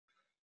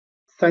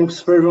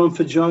Thanks for everyone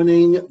for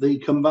joining the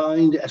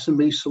combined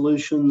SMB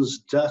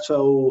Solutions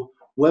Datto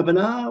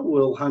webinar.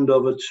 We'll hand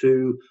over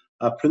to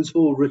our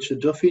principal,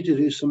 Richard Duffy, to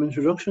do some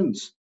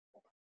introductions.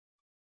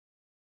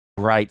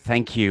 Great,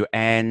 thank you.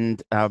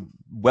 And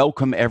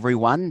welcome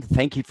everyone.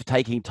 Thank you for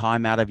taking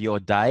time out of your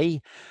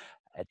day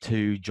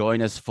to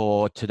join us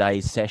for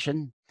today's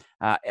session.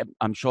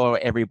 I'm sure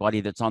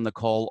everybody that's on the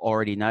call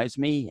already knows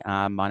me.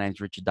 My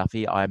name's Richard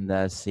Duffy. I'm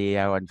the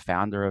CEO and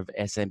founder of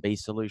SMB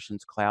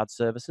Solutions Cloud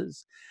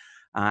Services.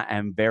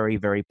 I'm very,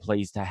 very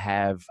pleased to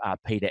have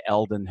Peter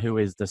Eldon, who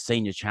is the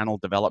Senior Channel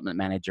Development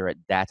Manager at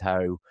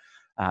Datto,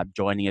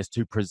 joining us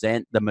to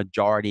present the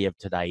majority of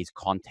today's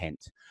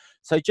content.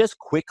 So just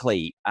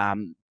quickly,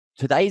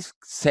 today's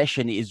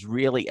session is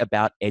really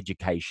about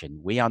education.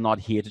 We are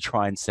not here to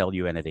try and sell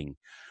you anything.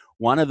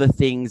 One of the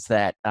things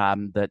that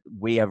that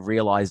we have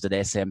realized at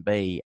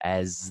SMB,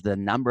 as the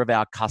number of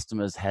our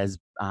customers has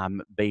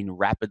been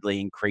rapidly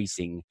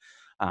increasing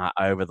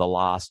over the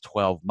last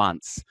 12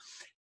 months,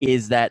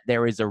 is that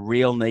there is a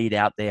real need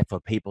out there for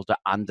people to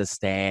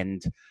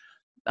understand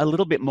a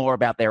little bit more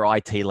about their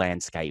IT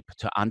landscape,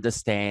 to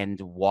understand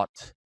what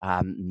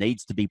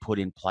needs to be put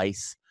in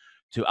place,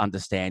 to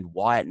understand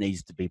why it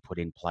needs to be put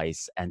in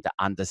place, and to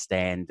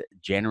understand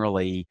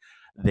generally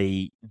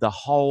the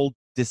whole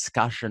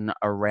discussion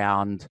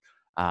around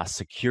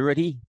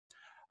security,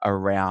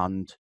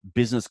 around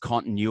business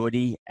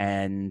continuity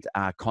and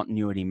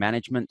continuity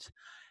management.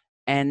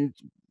 And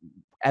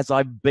as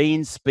I've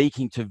been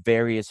speaking to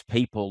various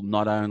people,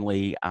 not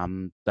only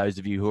those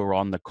of you who are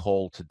on the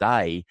call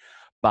today,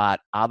 but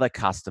other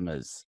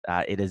customers,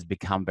 it has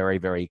become very,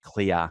 very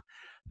clear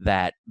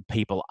that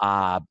people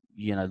are,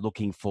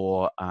 looking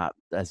for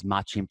as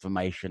much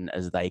information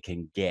as they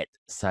can get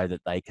so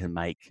that they can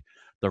make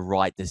the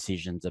right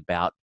decisions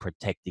about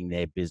protecting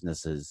their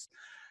businesses.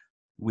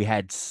 We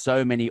had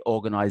so many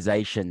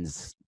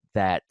organizations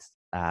that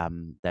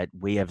that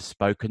we have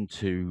spoken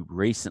to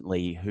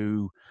recently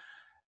who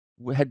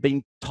had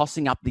been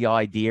tossing up the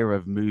idea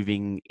of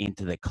moving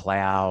into the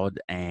cloud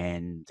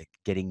and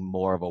getting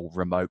more of a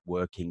remote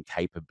working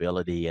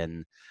capability,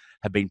 and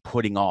have been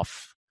putting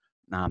off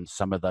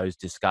some of those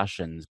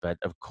discussions. But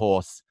of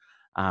course,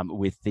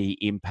 with the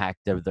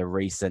impact of the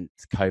recent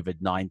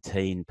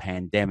COVID-19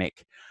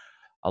 pandemic,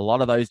 a lot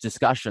of those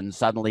discussions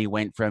suddenly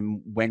went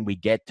from when we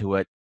get to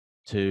it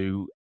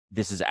to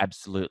this is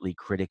absolutely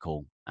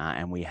critical.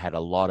 And we had a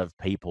lot of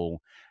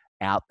people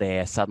out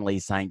there suddenly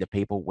saying to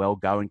people, well,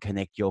 go and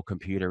connect your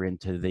computer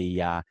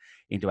into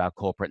our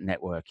corporate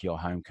network, your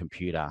home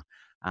computer,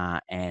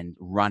 and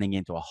running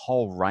into a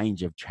whole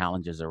range of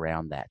challenges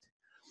around that.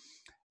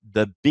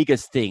 The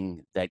biggest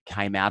thing that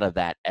came out of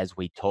that, as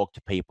we talked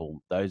to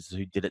people, those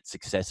who did it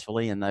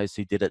successfully and those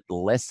who did it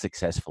less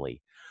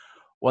successfully,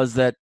 was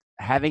that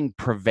having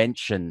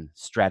prevention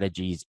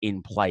strategies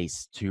in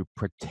place to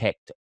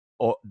protect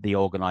the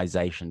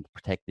organization,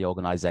 protect the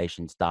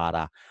organization's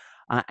data,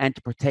 and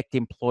to protect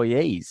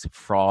employees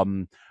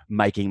from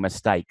making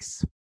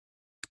mistakes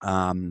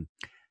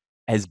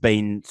has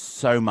been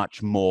so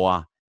much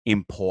more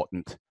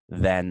important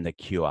than the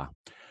cure.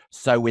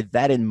 So with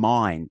that in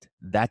mind,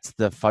 that's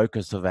the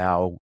focus of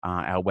our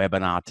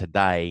webinar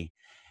today.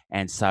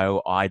 And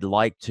so I'd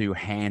like to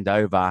hand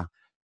over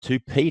to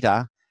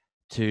Peter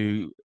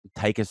to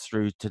take us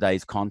through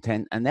today's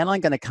content. And then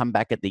I'm going to come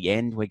back at the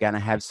end. We're going to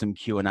have some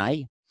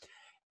Q&A.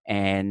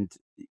 And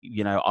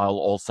I'll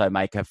also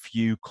make a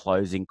few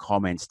closing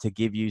comments to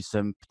give you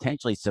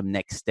potentially some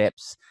next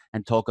steps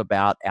and talk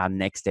about our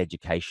next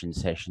education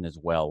session as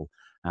well,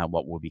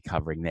 what we'll be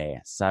covering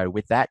there. So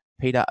with that,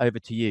 Peter, over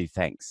to you.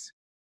 Thanks.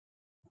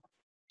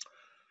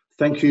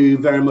 Thank you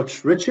very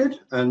much, Richard.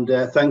 And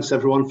thanks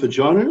everyone for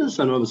joining us.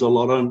 I know there's a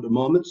lot on at the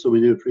moment, so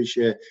we do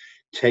appreciate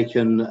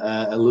taking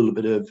a little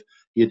bit of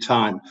your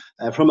time.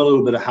 From a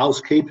little bit of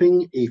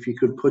housekeeping, if you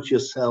could put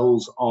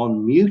yourselves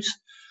on mute.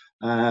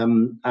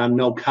 And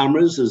no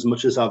cameras, as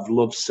much as I've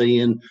loved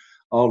seeing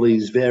all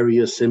these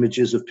various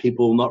images of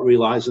people not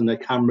realizing their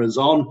camera's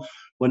on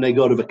when they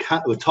go to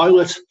the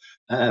toilet.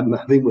 I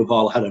think we've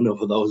all had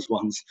enough of those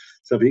ones.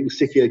 So if you can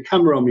stick your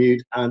camera on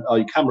mute or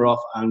your camera off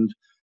and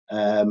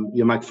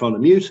your microphone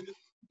on mute,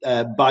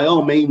 by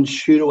all means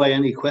shoot away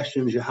any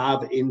questions you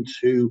have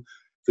into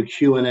the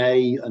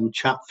Q&A and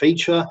chat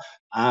feature,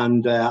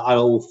 and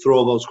I'll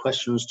throw those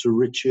questions to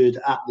Richard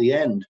at the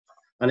end.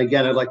 And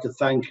again, I'd like to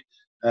thank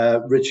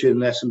Richard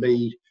and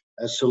SMB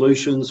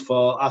Solutions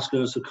for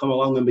asking us to come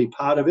along and be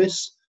part of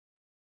this.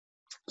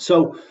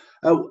 So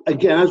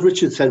again, as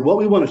Richard said, what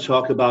we want to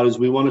talk about is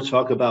we want to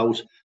talk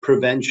about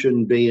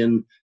prevention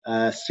being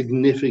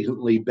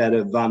significantly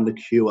better than the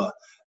cure,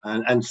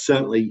 and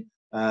certainly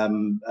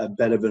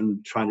better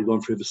than trying to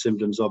go through the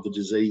symptoms of the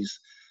disease.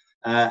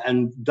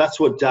 And that's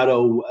what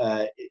Datto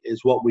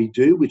is what we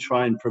do. We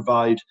try and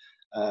provide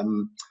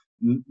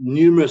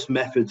numerous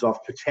methods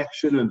of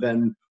protection and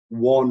then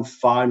one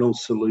final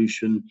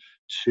solution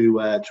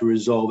to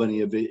resolve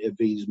any of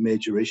these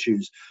major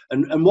issues.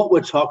 And what we're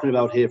talking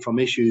about here from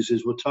issues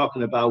is we're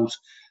talking about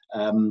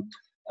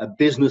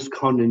business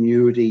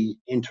continuity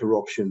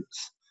interruptions.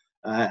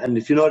 And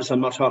if you notice,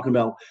 I'm not talking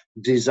about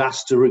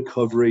disaster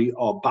recovery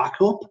or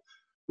backup.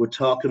 We're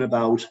talking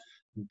about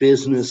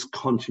business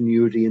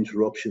continuity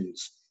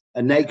interruptions.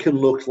 And they can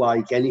look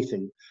like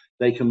anything.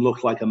 They can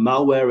look like a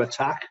malware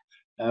attack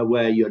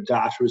where your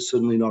data is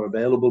suddenly not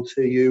available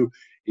to you.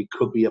 It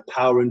could be a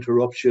power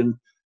interruption.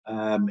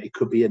 It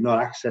could be a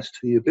not access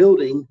to your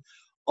building.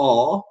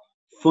 Or,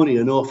 funny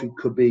enough, it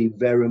could be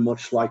very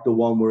much like the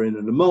one we're in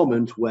at the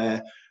moment,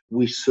 where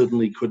we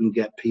suddenly couldn't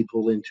get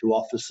people into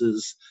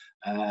offices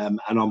and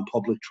on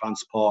public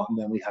transport, and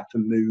then we had to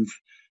move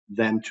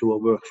them to a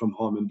work from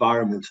home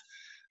environment.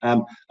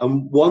 And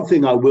one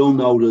thing I will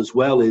note as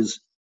well is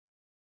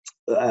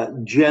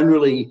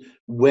generally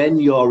when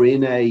you're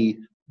in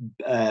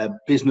a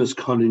business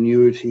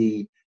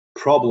continuity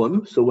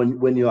problem, so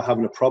when you're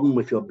having a problem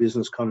with your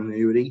business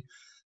continuity,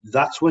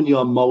 that's when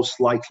you're most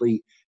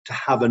likely to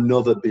have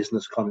another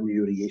business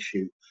continuity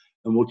issue.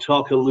 And we'll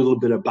talk a little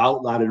bit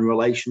about that in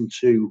relation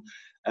to,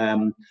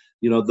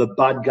 the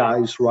bad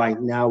guys right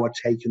now are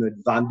taking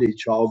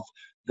advantage of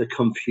the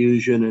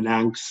confusion and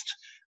angst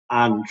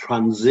and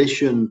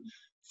transition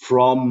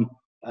from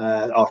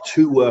or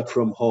to work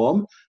from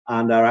home,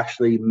 and are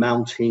actually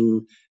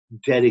mounting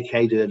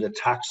dedicated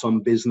attacks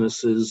on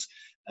businesses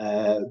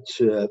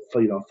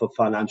for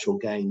financial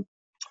gain.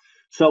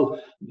 So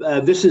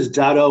this is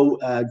Datto.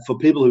 For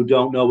people who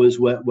don't know us,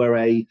 we're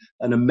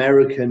an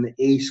American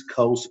East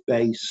Coast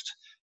based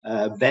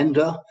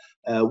vendor.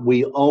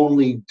 We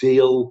only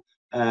deal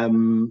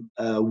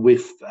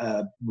with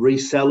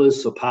resellers,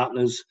 so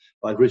partners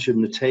like Richard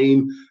and the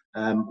team.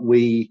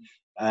 We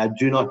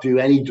do not do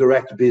any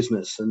direct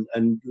business,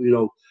 and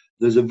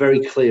there's a very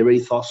clear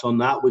ethos on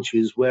that, which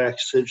is we're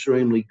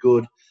extremely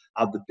good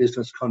at the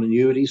business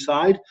continuity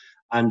side,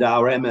 and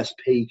our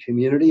MSP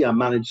community, our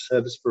managed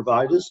service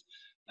providers,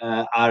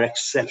 are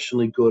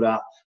exceptionally good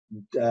at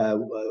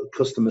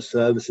customer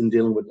service and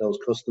dealing with those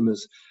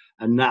customers.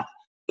 And that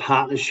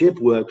partnership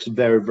works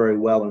very, very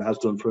well and has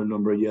done for a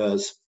number of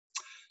years.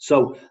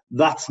 So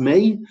that's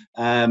me.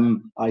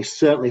 I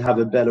certainly have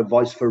a better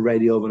voice for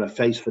radio than a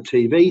face for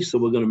TV, so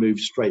we're going to move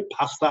straight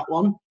past that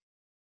one.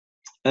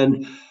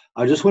 And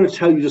I just want to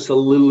tell you just a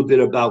little bit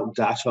about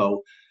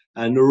Datto.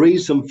 And the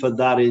reason for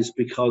that is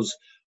because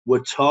we're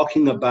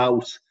talking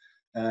about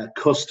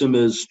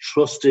customers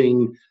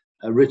trusting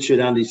Richard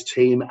and his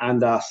team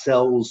and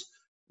ourselves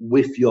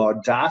with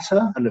your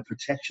data and the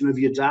protection of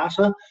your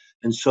data.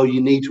 And so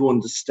you need to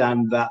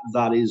understand that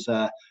that is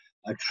a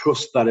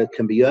trust that it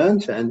can be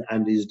earned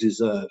and is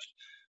deserved.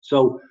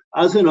 So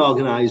as an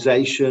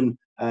organization,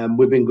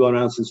 we've been going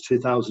around since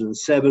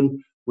 2007.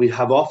 We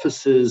have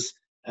offices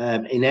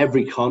in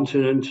every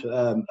continent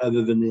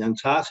other than the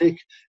Antarctic,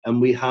 and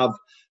we have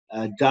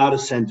data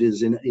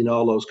centers in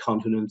all those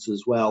continents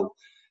as well.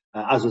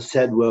 As I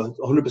said, we're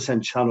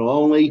 100% channel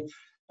only.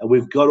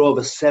 We've got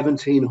over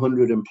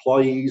 1,700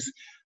 employees,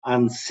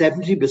 and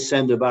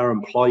 70% of our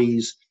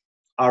employees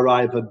are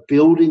either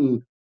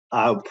building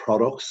our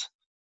products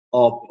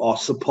or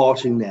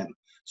supporting them.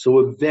 So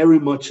we're very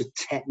much a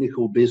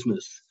technical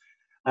business.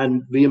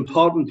 And the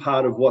important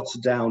part of what's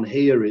down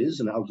here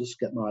is, and I'll just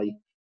get my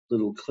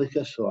little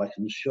clicker so I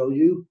can show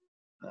you,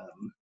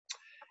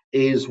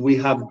 is we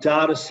have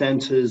data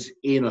centers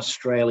in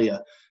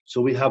Australia.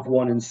 So we have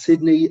one in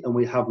Sydney and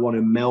we have one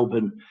in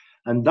Melbourne.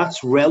 And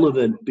that's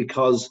relevant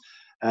because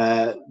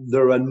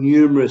there are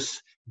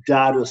numerous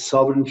data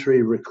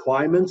sovereignty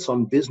requirements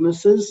on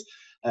businesses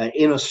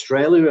in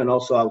Australia and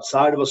also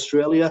outside of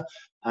Australia.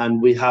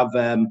 And we have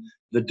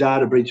the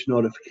Data Breach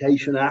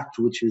Notification Act,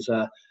 which is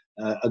a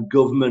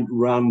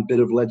government-run bit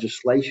of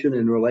legislation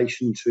in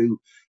relation to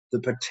the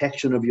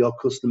protection of your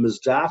customers'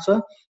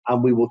 data.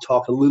 And we will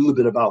talk a little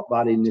bit about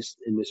that in this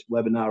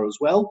webinar as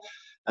well.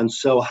 And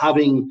so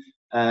having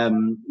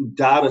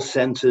data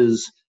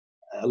centers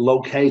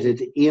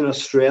located in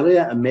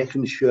Australia and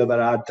making sure that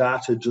our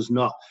data does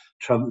not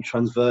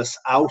transverse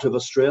out of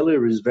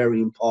Australia is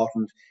very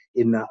important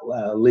in that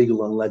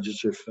legal and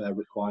legislative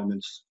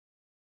requirements.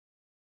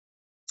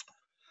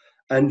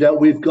 And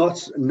we've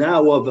got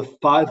now over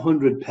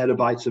 500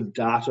 petabytes of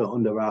data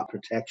under our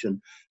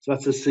protection. So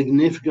that's a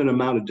significant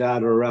amount of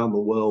data around the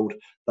world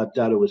that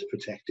Datto is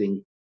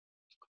protecting.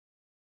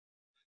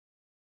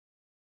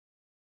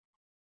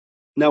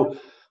 Now,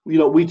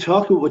 we're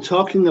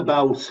talking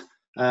about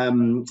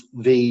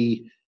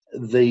the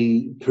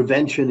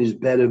prevention is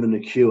better than the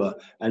cure,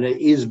 and it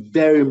is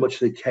very much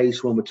the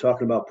case when we're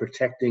talking about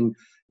protecting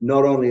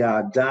not only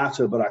our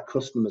data but our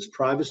customers'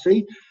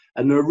 privacy.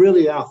 And there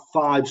really are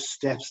 5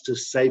 steps to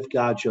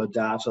safeguard your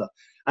data.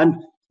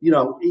 And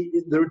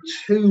there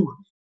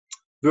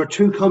are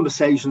two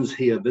conversations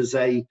here. There's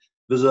a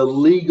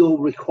legal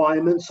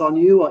requirements on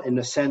you in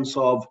the sense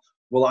of,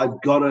 well,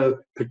 I've got to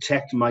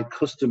protect my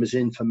customers'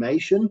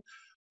 information,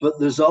 but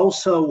there's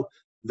also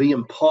the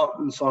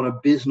importance on a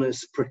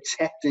business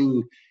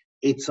protecting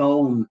its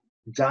own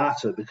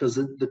data, because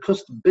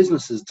the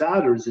business's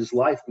data is its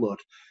lifeblood.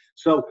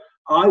 So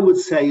I would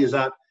say is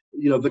that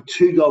the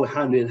two go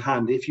hand in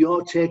hand. If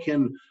you're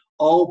taking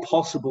all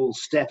possible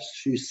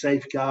steps to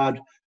safeguard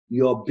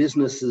your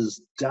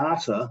business's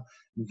data,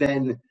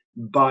 then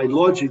by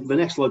logic, the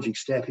next logic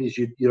step is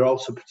you're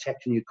also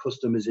protecting your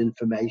customers'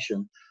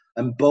 information.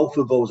 And both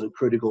of those are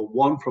critical.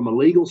 One, from a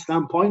legal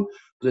standpoint,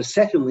 but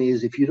secondly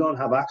is if you don't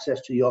have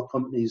access to your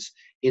company's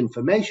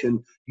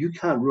information, you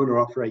can't run or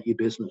operate your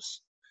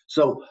business.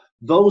 So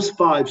those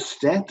 5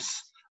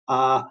 steps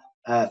are,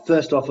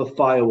 first off, a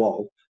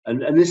firewall.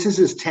 And this is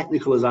as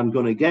technical as I'm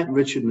going to get.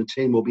 Richard and the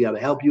team will be able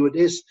to help you with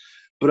this.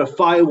 But a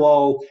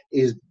firewall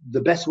is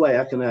the best way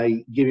I can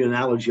give you an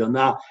analogy on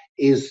that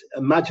is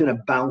imagine a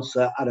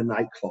bouncer at a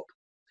nightclub.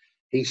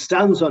 He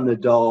stands on the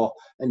door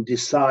and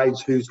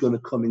decides who's going to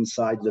come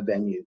inside the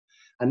venue.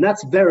 And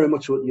that's very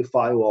much what your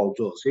firewall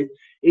does.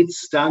 It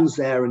stands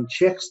there and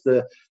checks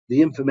the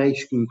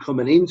information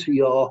coming into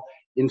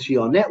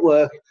your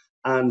network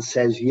and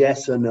says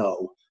yes or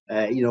no.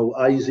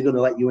 Is he going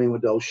to let you in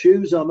with those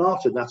shoes or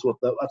not? And that's what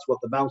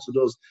the bouncer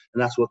does,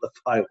 and that's what the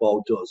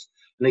firewall does.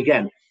 And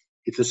again,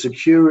 it's a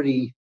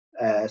security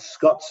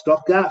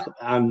stopgap,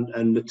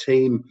 and the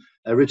team,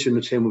 Richard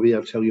and the team, will be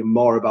able to tell you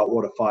more about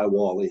what a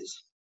firewall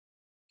is.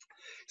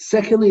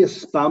 Secondly, a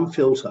spam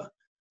filter.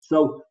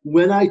 So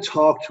when I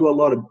talk to a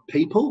lot of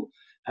people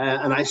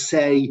and I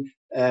say,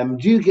 do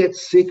you get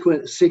sick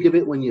of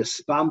it when your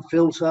spam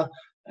filter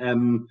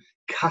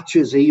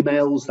catches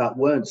emails that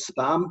weren't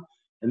spam?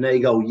 And they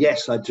go,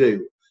 yes, I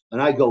do.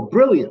 And I go,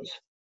 brilliant,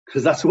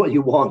 because that's what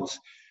you want.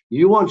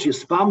 You want your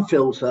spam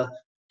filter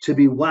to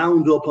be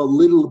wound up a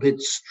little bit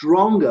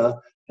stronger,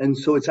 and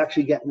so it's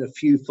actually getting a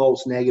few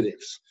false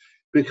negatives,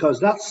 because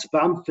that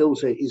spam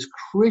filter is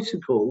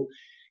critical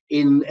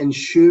in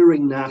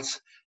ensuring that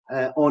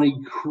only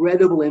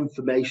credible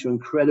information,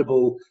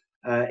 credible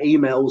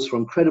emails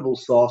from credible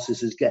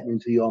sources is getting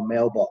into your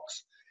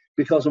mailbox.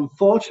 Because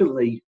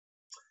unfortunately,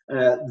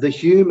 the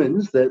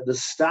humans, the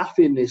staff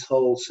in this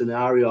whole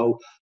scenario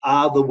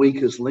are the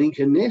weakest link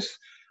in this.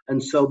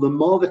 And so the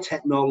more the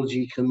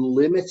technology can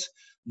limit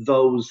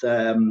those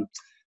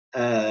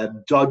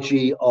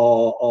dodgy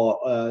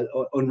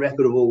or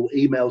unreputable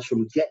emails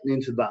from getting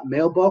into that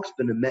mailbox,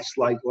 then less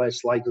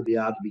likely they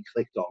are to be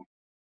clicked on.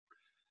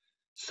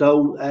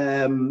 So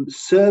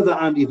server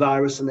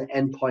antivirus and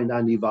endpoint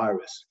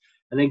antivirus.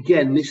 And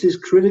again, this is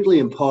critically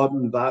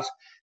important that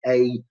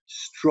a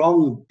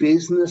strong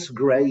business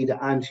grade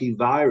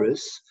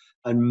antivirus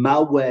and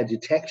malware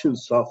detection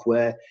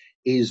software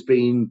is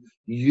being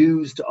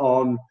used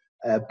on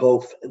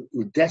both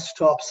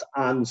desktops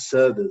and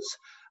servers.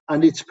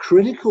 And it's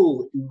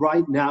critical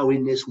right now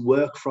in this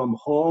work from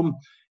home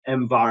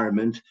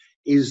environment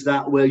is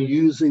that we're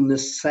using the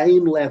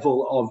same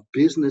level of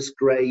business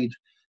grade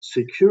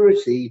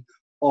security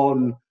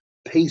on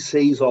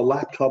PCs or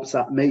laptops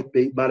that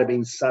might have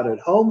been sat at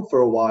home for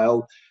a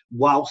while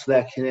whilst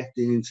they're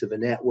connecting into the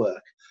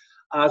network.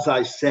 As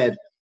I said,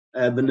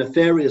 the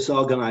nefarious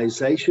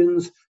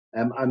organizations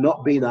are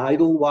not being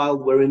idle while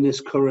we're in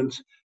this current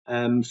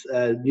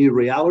new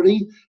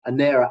reality, and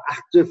they are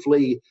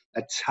actively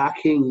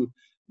attacking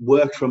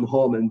work from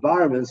home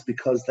environments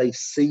because they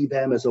see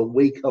them as a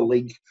weaker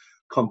link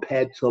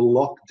compared to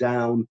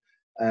lockdown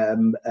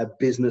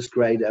business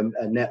grade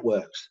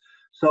networks.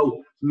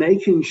 So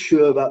making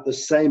sure that the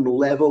same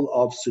level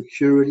of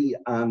security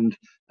and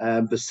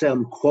the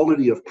same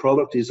quality of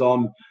product is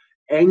on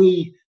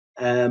any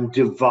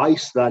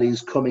device that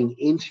is coming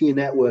into your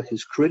network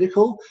is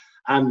critical,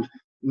 and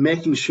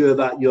making sure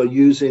that you're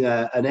using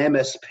an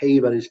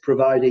MSP that is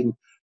providing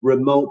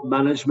remote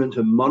management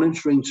and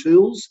monitoring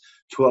tools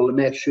to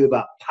make sure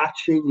that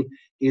patching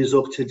is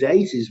up to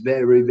date is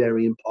very,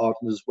 very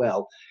important as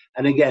well.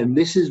 And again,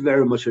 this is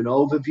very much an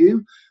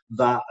overview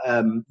that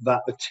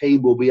the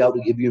team will be able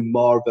to give you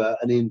more of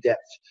an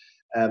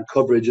in-depth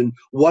coverage. And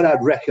what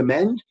I'd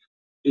recommend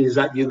is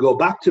that you go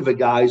back to the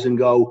guys and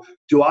go,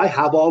 do I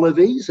have all of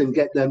these? And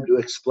get them to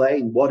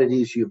explain what it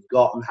is you've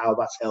got and how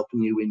that's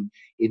helping you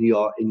in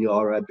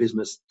your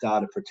business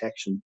data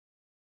protection.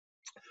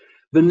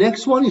 The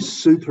next one is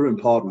super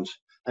important,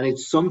 and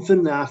it's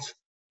something that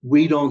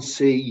we don't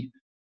see.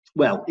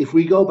 Well, if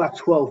we go back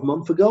 12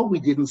 months ago, we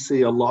didn't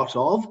see a lot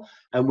of,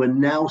 and we're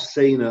now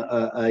seeing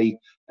a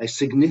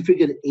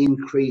significant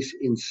increase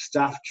in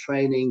staff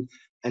training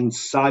and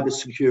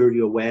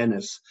cybersecurity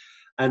awareness.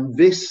 And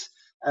this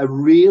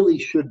really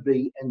should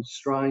be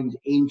enshrined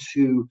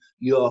into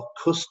your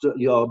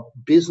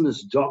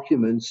business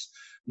documents,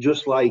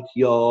 just like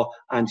your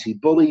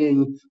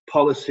anti-bullying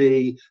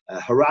policy,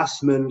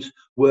 harassment,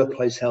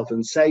 workplace health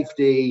and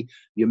safety,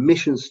 your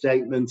mission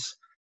statements,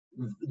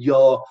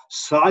 your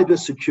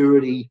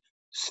cybersecurity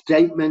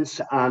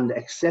statements and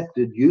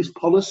accepted use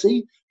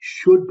policy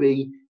should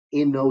be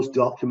in those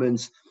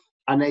documents,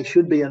 and they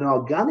should be an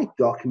organic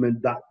document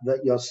that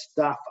your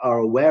staff are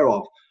aware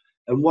of.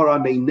 And what I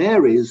mean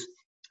there is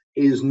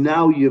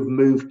now you've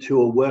moved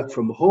to a work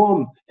from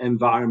home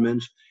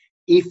environment.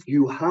 If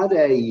you had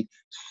a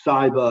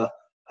cyber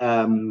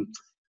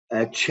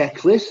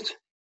checklist,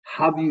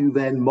 have you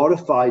then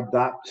modified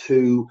that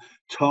to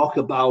talk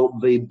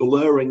about the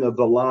blurring of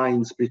the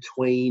lines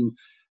between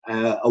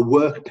a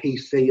work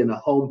PC and a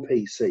home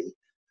PC?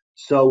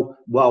 So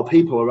while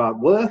people are at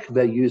work,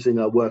 they're using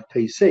a work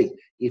PC.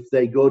 If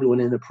they go to an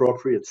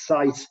inappropriate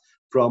site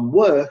from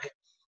work,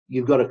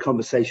 you've got a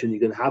conversation you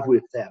can have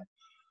with them.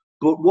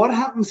 But what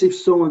happens if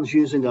someone's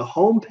using a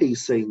home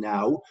PC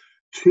now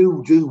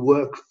to do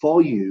work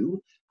for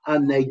you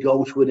and they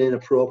go to an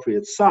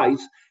inappropriate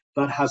site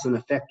that has an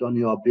effect on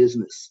your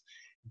business?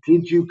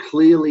 Did you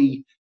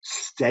clearly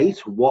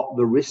state what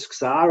the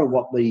risks are and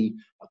what the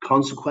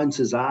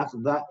consequences are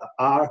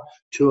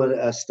to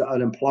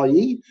an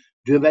employee?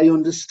 Do they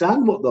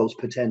understand what those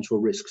potential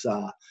risks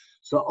are?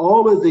 So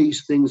all of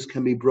these things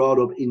can be brought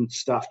up in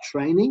staff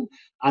training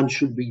and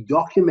should be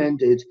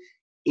documented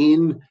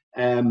in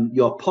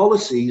your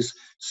policies.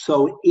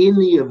 So in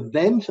the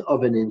event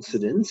of an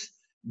incident,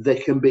 there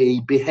can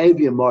be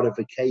behavior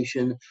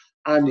modification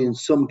and in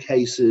some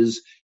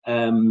cases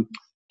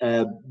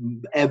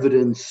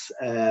evidence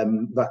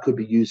that could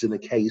be used in a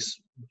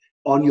case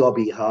on your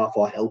behalf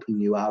or helping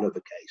you out of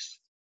a case.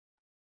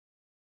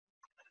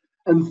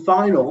 And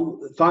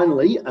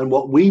finally, and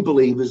what we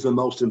believe is the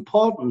most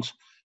important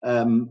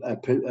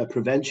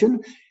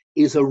prevention,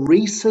 is a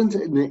recent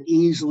and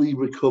easily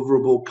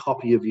recoverable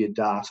copy of your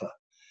data.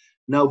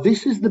 Now,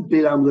 this is the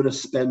bit I'm going to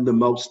spend the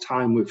most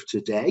time with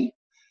today,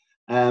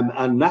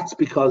 and that's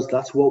because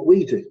that's what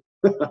we do.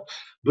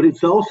 But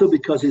it's also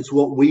because it's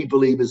what we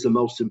believe is the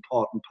most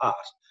important part.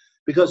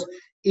 Because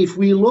if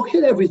we look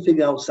at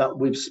everything else that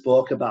we've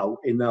spoke about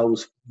in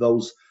those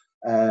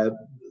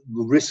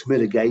risk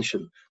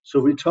mitigation, so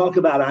we talk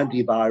about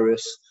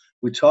antivirus,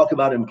 we talk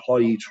about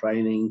employee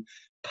training,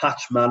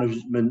 patch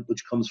management,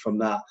 which comes from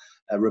that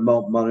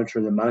remote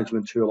monitoring and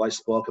management tool I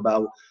spoke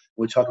about.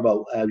 We talk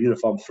about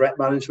uniform threat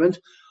management.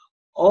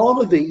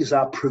 All of these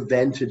are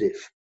preventative.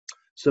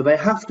 So they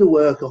have to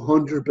work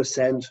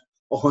 100%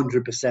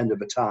 of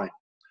the time.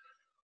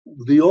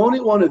 The only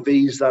one of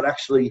these that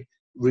actually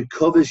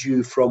recovers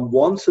you from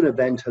once an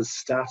event has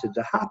started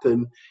to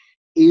happen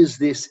is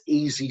this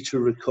easy to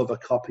recover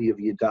copy of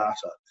your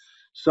data.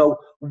 So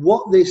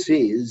what this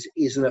is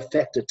in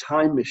effect a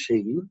time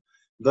machine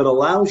that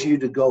allows you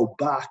to go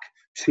back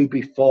to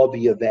before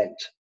the event.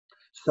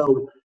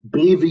 So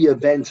be the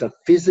event a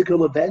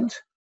physical event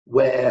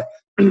where,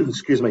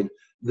 excuse me,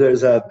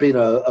 there's been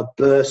a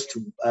burst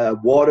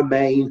water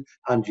main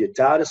and your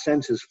data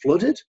center's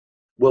flooded,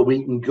 well,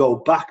 we can go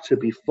back to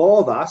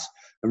before that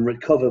and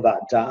recover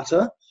that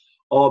data,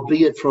 or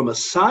be it from a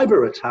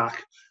cyber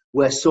attack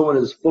where someone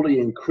has fully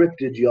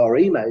encrypted your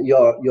email,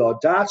 your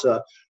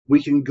data,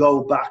 we can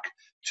go back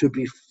to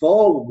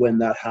before when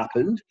that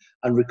happened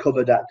and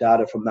recover that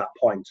data from that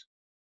point.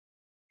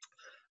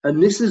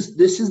 And this is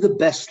the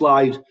best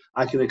slide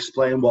I can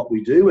explain what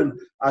we do. And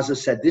as I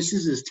said, this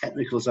is as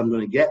technical as I'm going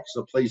to get,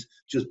 so please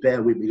just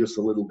bear with me just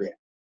a little bit.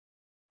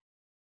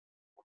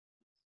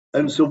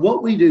 And so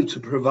what we do to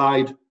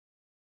provide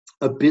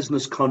a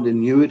business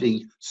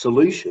continuity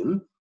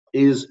solution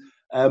is,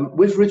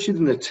 with Richard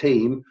and the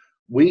team,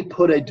 we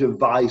put a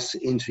device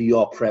into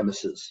your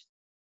premises.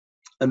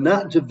 And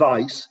that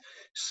device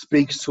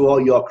speaks to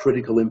all your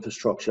critical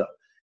infrastructure,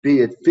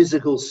 be it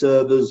physical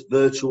servers,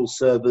 virtual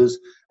servers,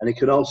 and it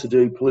can also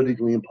do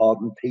politically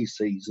important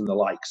PCs and the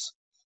likes.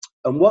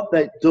 And what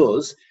that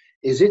does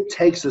is it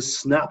takes a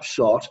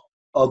snapshot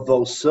of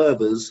those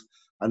servers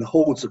and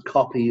holds a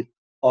copy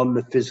on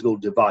the physical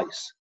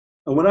device.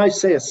 And when I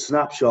say a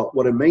snapshot,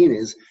 what I mean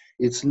is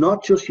it's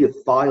not just your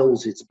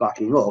files it's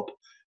backing up,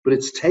 but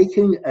it's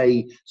taking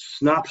a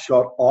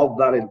snapshot of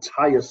that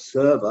entire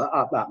server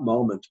at that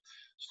moment.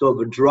 So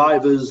the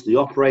drivers, the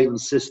operating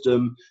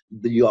system,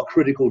 your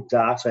critical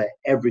data,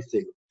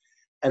 everything.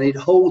 And it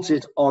holds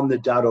it on the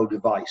Datto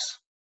device.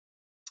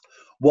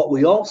 What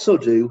we also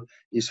do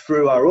is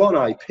through our own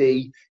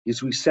IP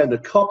is we send a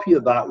copy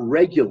of that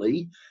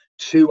regularly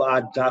to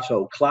our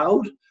Datto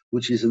cloud,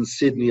 which is in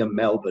Sydney and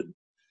Melbourne.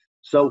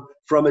 So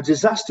from a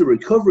disaster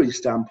recovery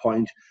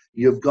standpoint,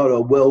 you've got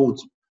a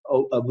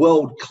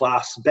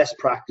world-class best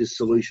practice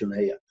solution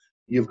here.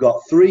 You've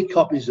got 3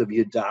 copies of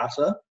your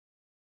data,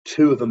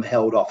 2 of them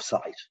held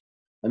off-site.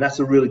 And that's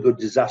a really good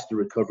disaster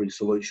recovery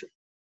solution.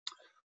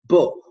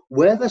 But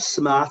where the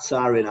smarts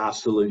are in our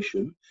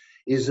solution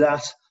is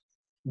that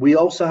we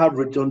also have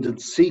redundant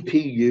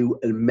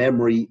CPU and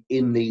memory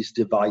in these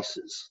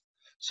devices.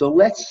 So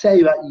let's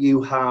say that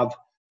you have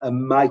a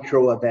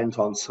micro event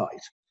on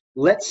site.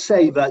 Let's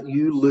say that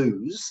you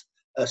lose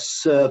a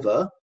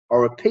server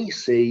or a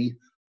PC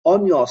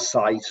on your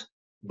site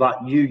that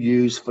you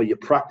use for your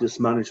practice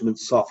management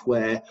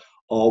software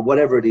or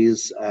whatever it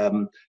is,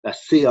 a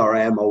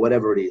CRM or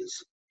whatever it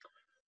is.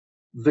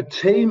 The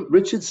team,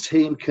 Richard's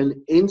team,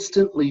 can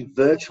instantly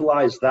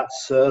virtualize that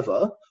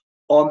server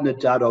on the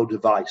Datto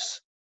device.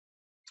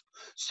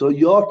 So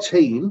your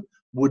team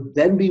would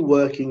then be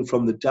working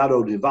from the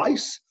Datto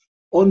device,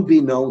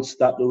 unbeknownst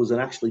that there was an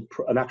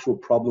actual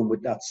problem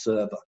with that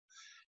server.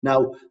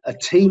 Now, a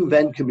team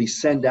then can be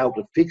sent out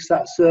to fix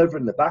that server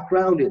in the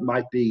background. It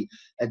might be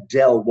a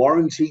Dell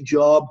warranty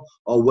job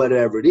or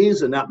whatever it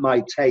is, and that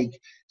might take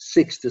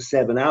 6 to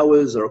 7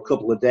 hours or a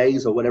couple of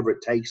days or whatever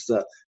it takes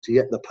to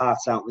get the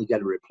parts out and get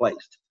it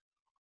replaced.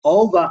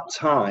 All that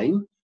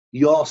time,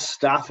 your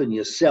staff and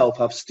yourself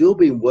have still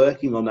been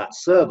working on that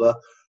server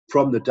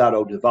from the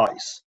Datto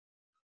device.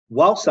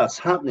 Whilst that's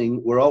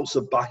happening, we're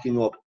also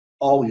backing up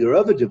all your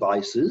other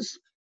devices,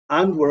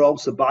 and we're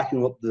also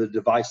backing up the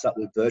device that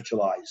we've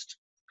virtualized.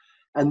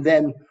 And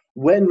then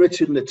when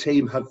Richard and the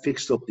team have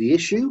fixed up the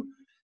issue,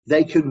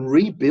 they can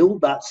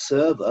rebuild that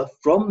server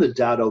from the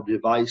Datto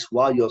device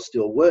while you're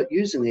still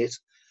using it,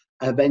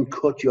 and then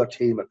cut your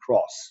team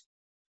across.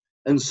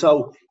 And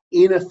so,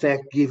 in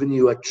effect, giving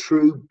you a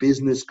true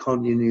business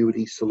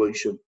continuity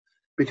solution.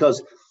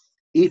 Because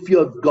if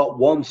you've got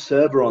one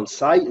server on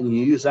site and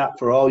you use that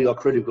for all your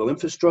critical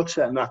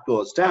infrastructure and that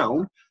goes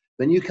down,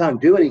 then you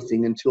can't do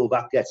anything until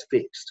that gets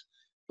fixed.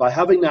 By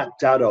having that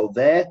Datto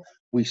there,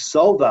 we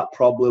solve that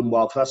problem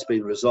while that's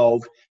been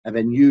resolved, and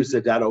then use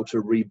the Datto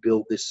to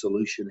rebuild this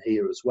solution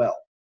here as well.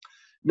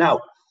 Now,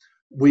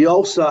 we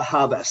also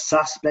have a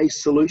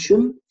SaaS-based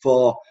solution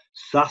for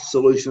SaaS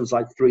solutions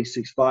like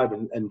 365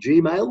 and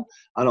Gmail,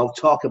 and I'll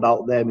talk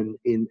about them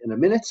in a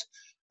minute.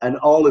 And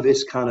all of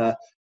this kind of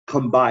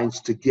combines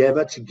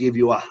together to give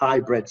you a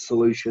hybrid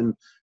solution,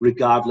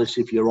 regardless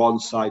if you're on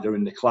site or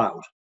in the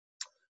cloud.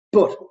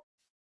 But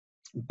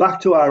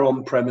back to our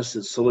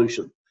on-premises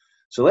solution.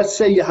 So let's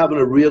say you're having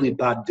a really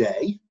bad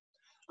day,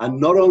 and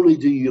not only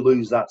do you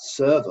lose that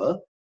server,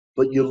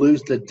 but you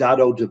lose the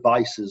Datto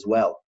device as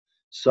well.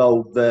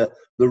 So the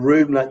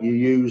room that you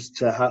use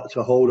to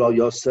hold all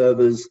your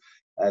servers,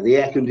 the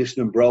air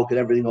conditioning broke and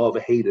everything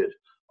overheated,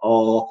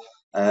 or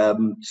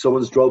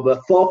someone's drove a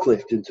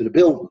forklift into the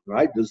building,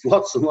 right? There's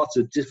lots and lots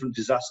of different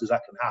disasters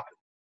that can happen.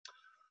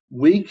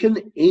 We can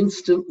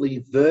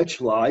instantly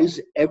virtualize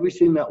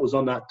everything that was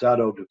on that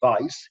Datto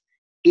device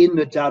in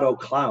the Datto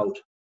cloud.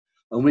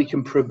 And we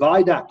can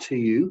provide that to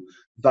you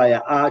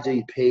via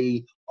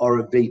RDP or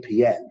a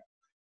VPN.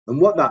 And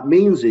what that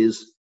means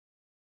is,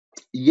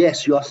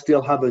 yes, you're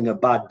still having a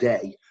bad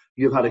day.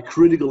 You've had a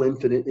critical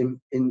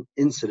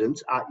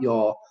incident at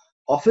your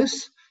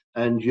office,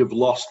 and you've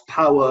lost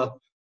power,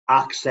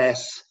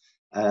 access,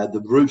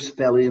 the roof's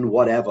fell in,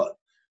 whatever.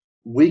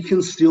 We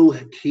can still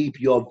keep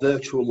your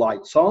virtual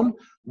lights on,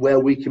 where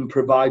we can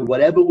provide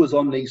whatever was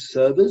on these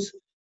servers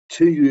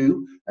to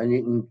you, and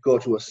you can go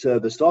to a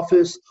serviced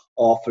office,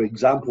 or for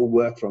example,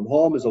 work from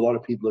home, as a lot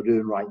of people are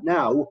doing right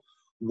now,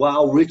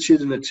 while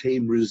Richard and the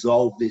team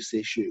resolve this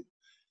issue.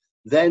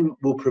 Then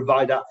we'll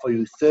provide that for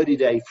you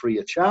 30-day free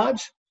of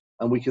charge,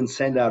 and we can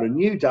send out a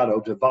new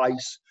Datto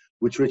device,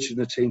 which Richard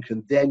and the team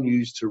can then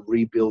use to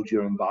rebuild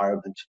your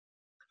environment.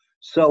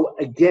 So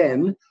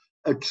again,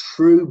 a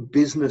true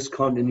business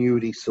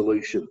continuity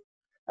solution.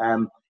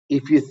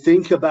 If you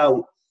think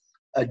about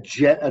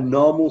a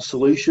normal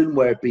solution,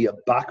 where it be a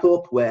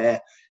backup, where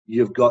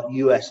you've got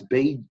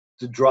USB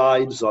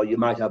drives, or you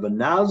might have a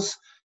NAS,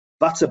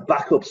 that's a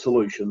backup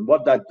solution.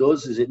 What that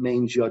does is it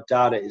means your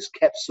data is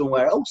kept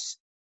somewhere else.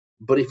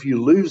 But if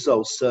you lose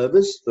those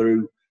servers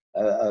through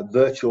a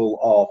virtual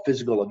or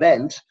physical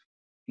event,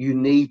 you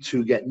need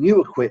to get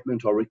new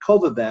equipment or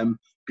recover them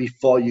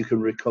before you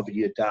can recover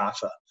your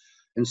data.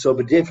 And so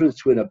the difference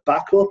between a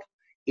backup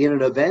in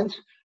an event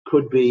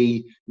could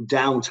be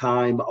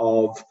downtime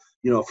of,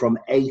 from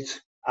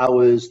 8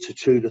 hours to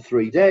 2 to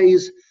 3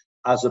 days,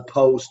 as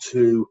opposed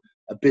to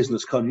a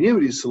business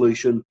continuity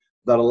solution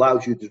that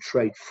allows you to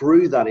trade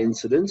through that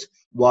incident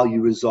while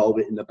you resolve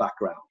it in the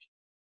background.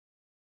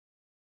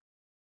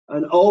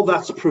 And all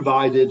that's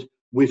provided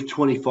with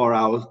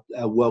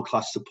 24-hour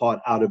world-class support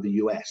out of the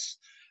US.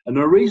 And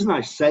the reason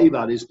I say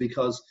that is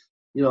because,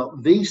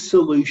 these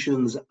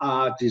solutions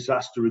are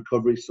disaster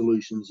recovery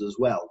solutions as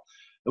well.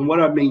 And what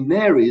I mean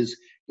there is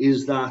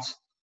that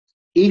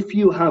if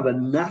you have a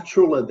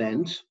natural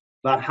event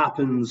that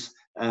happens,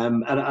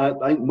 and I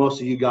think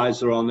most of you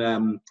guys are on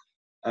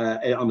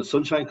the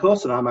Sunshine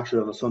Coast, and I'm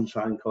actually on the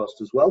Sunshine Coast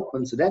as well,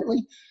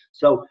 coincidentally.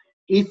 So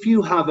if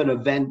you have an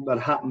event that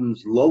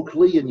happens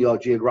locally in your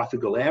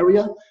geographical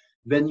area,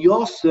 then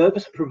your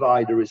service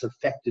provider is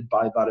affected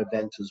by that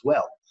event as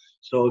well.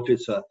 So if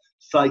it's a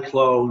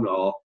cyclone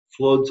or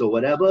floods or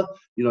whatever,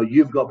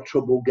 you've got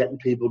trouble getting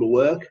people to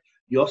work,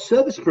 your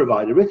service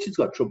provider, Richard's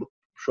got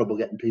trouble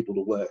getting people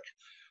to work.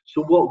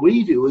 So what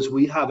we do is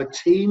we have a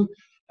team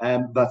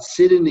that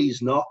sit in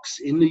these NOCs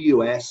in the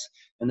US,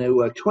 and they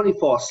work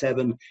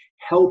 24/7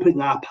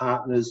 helping our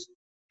partners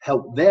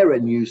help their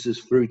end users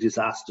through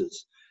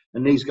disasters.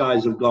 And these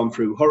guys have gone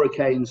through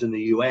hurricanes in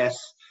the US,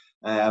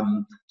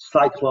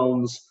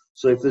 cyclones.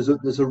 So if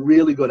there's a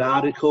really good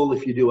article,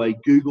 if you do a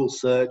Google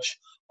search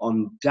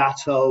on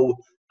Datto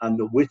and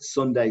the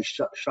Whitsunday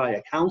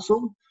Shire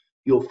Council,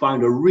 you'll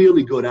find a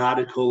really good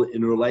article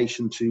in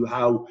relation to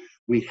how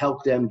we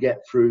helped them get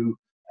through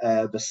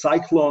the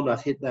cyclone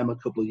that hit them a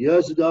couple of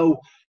years ago,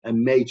 and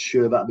made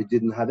sure that we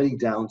didn't have any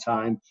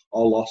downtime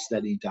or lost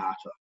any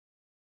data.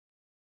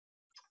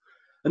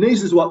 And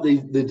this is what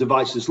the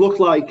devices look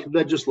like.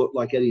 They just look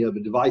like any other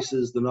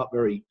devices. They're not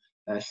very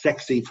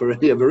sexy for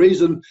any other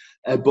reason,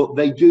 but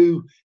they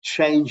do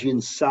change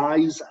in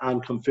size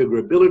and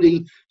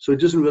configurability. So it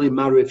doesn't really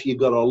matter if you've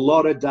got a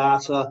lot of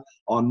data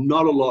or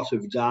not a lot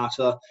of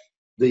data.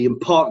 the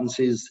importance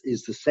is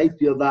the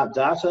safety of that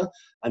data,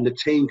 and the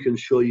team can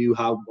show you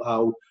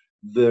how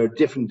the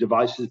different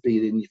devices, be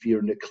it if you're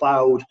in the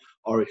cloud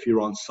or if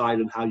you're on site,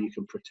 and how you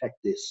can protect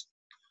this.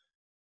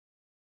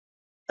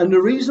 And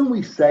the reason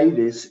we say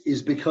this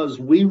is because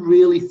we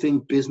really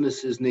think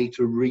businesses need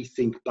to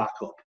rethink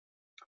backup.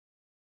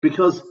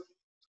 Because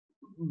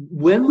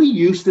when we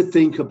used to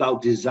think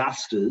about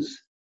disasters,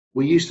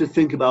 we used to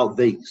think about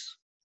these.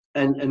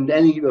 And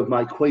any of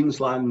my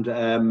Queensland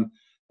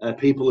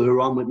people who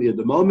are on with me at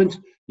the moment,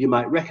 you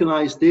might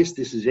recognize this.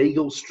 This is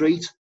Eagle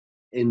Street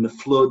in the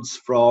floods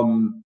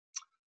from,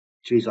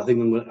 geez, I think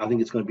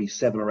it's going to be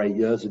 7 or 8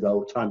 years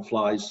ago. Time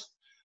flies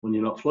when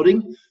you're not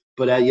flooding.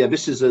 But yeah,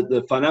 this is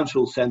the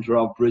financial centre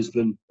of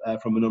Brisbane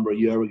from a number of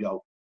years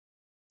ago.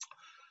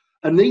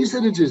 And these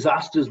are the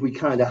disasters we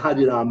kind of had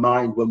in our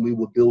mind when we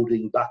were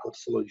building backup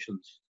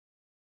solutions.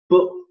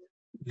 But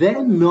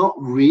they're not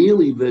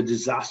really the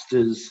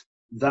disasters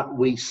that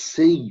we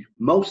see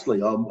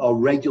mostly or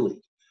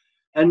regularly.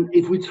 And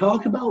if we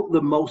talk about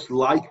the most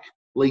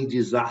likely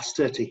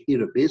disaster to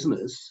hit a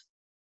business,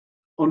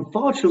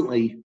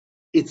 unfortunately,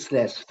 it's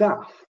their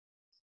staff.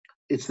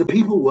 It's the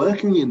people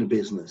working in the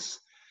business.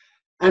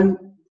 And,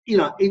 you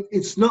know,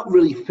 it's not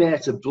really fair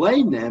to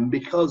blame them,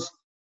 because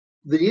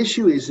the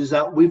issue is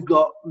that we've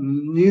got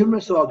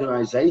numerous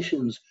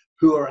organizations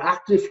who are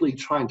actively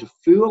trying to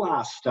fool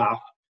our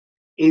staff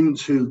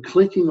into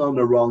clicking on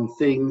the wrong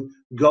thing,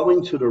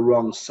 going to the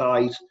wrong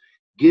site,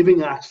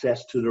 giving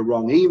access to the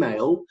wrong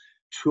email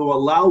to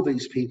allow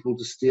these people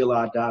to steal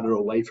our data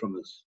away from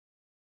us.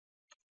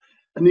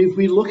 And if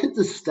we look at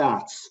the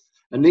stats,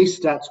 and these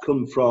stats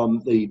come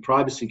from the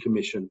Privacy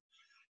Commission,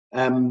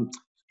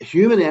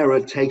 human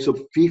error takes up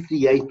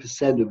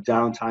 58% of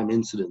downtime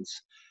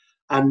incidents.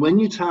 And when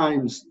you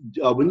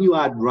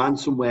add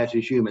ransomware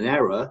to human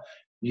error,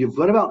 you've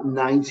got about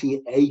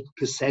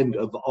 98%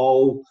 of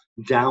all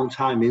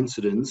downtime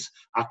incidents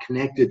are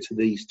connected to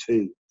these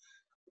two.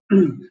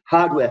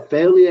 Hardware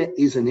failure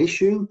is an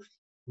issue,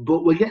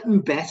 but we're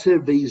getting better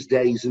these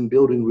days in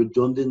building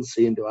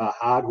redundancy into our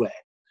hardware.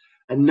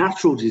 And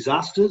natural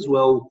disasters,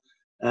 well,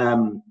 I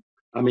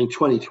mean,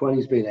 2020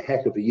 has been a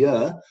heck of a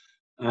year.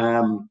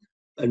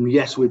 And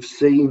yes, we've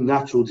seen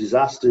natural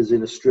disasters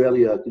in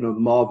Australia, you know,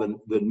 more than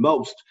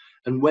most.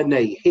 And when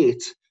they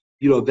hit,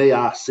 you know, they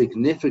are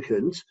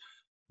significant.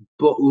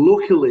 But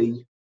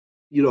luckily,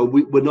 you know,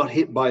 we're not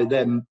hit by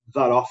them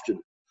that often.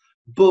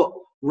 But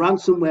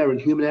ransomware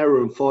and human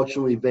error,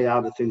 unfortunately, they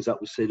are the things that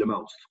we see the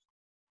most.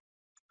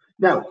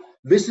 Now,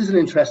 this is an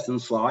interesting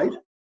slide.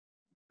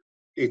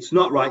 It's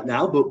not right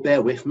now, but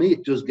bear with me.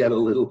 It does get a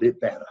little bit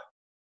better.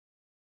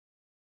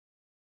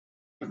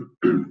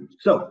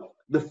 So,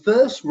 the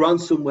first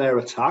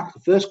ransomware attack, the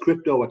first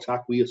crypto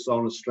attack we saw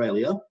in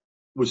Australia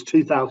was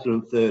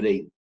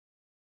 2013.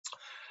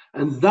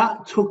 And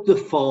that took the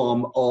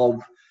form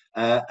of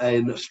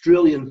an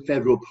Australian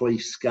Federal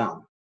Police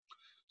scam.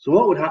 So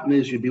what would happen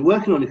is you'd be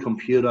working on a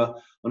computer,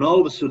 and all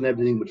of a sudden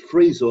everything would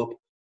freeze up,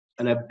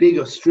 and a big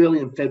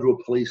Australian Federal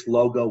Police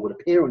logo would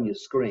appear on your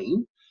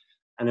screen,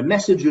 and a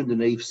message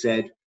underneath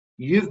said,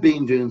 "You've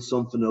been doing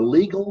something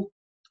illegal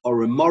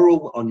or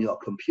immoral on your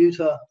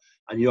computer,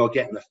 and you're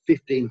getting a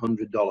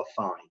 $1,500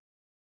 fine."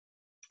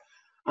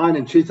 And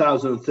in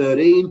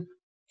 2013,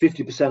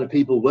 50% of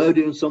people were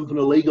doing something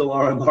illegal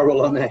or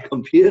immoral on their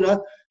computer.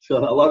 So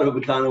a lot of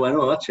them kind of went,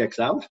 "Oh, that checks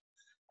out."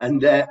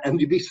 And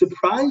you'd be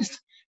surprised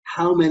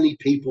how many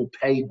people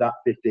paid that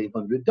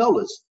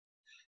 $1,500.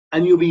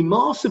 And you'll be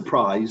more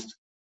surprised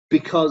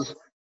because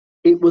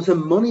it was a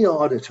money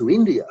order to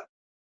India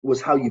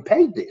was how you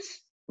paid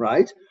this,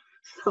 right?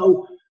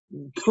 So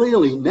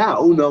clearly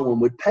now no one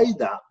would pay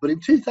that. But in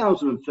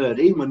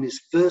 2013, when this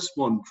first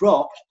one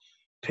dropped,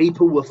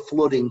 people were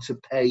flooding to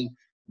pay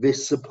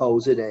this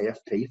supposed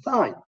AFP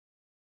fine.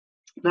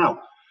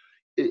 Now,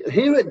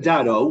 here at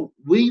Datto,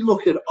 we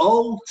look at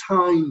all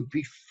time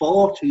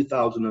before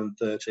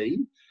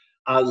 2013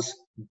 as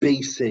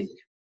BC,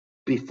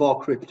 before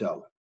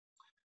crypto.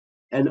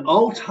 And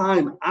all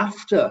time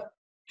after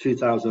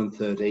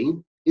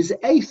 2013 is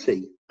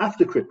AC,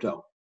 after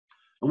crypto.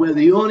 And we're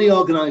the only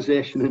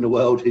organization in the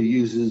world who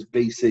uses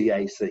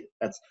BCAC.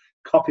 That's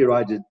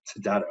copyrighted to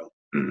Datto.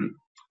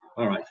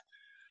 All right.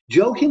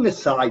 Joking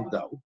aside,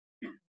 though,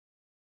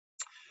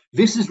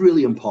 this is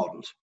really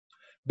important,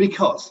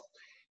 because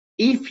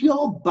if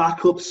your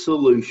backup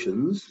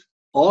solutions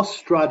or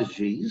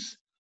strategies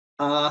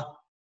are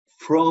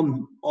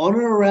from on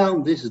or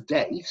around this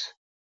date,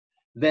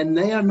 then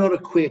they are not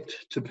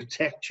equipped to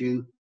protect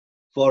you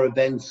for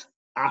events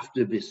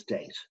after this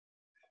date,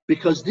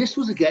 because this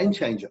was a game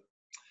changer.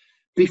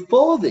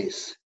 Before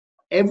this,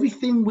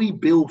 everything we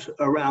built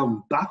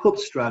around backup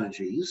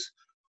strategies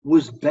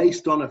was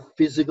based on a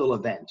physical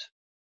event.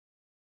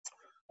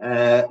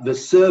 The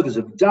servers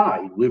have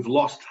died. We've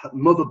lost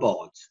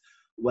motherboards.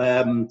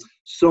 Where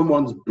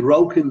someone's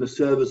broken the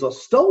servers or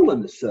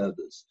stolen the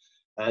servers.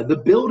 The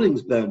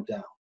building's burnt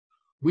down.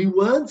 We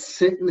weren't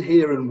sitting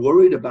here and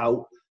worried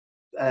about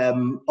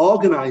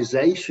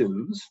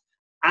organizations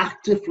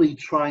actively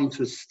trying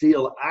to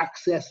steal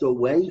access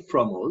away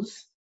from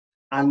us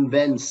and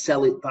then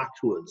sell it back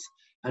to us.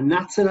 And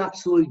that's an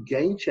absolute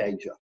game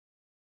changer.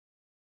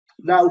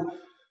 Now,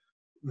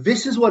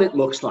 this is what it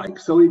looks like.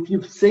 So if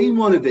you've seen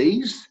one of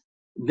these,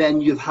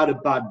 then you've had a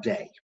bad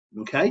day,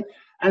 okay?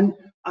 And,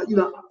 you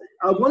know,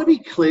 I want to be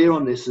clear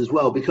on this as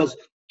well, because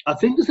I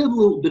think there's a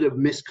little bit of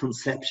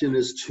misconception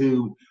as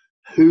to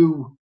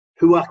who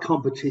our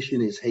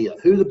competition is here,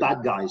 who the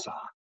bad guys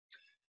are.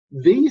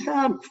 These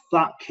aren't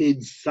fat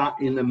kids sat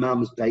in their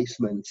mum's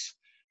basements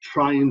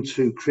trying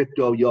to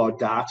crypto your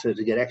data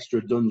to get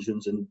extra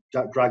Dungeons and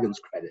Dragons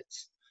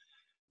credits.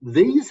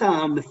 These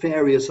are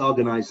nefarious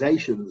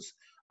organizations,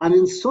 and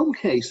in some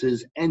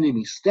cases,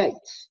 enemy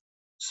states.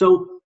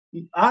 So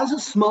as a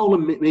small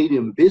and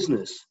medium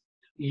business,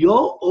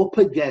 you're up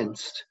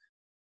against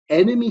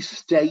enemy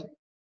state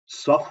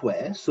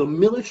software, so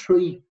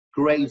military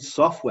grade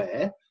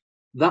software,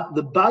 that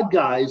the bad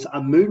guys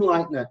are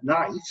moonlighting at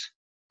night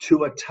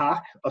to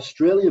attack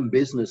Australian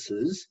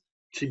businesses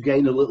to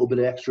gain a little bit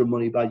of extra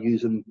money by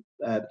using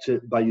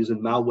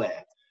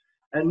malware.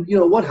 And you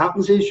know what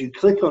happens is you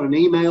click on an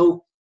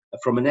email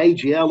from an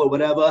AGL or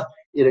whatever,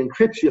 it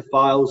encrypts your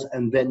files,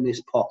 and then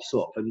this pops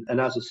up. And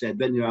as I said,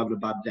 then you're having a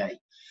bad day.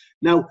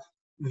 Now,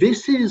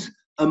 this is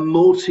a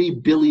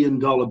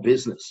multi-billion-dollar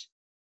business.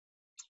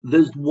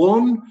 There's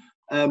one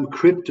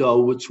crypto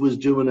which was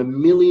doing $1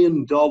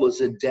 million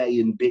a day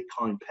in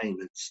Bitcoin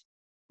payments,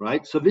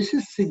 right? So this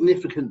is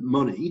significant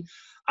money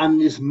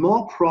and is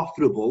more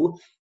profitable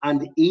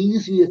and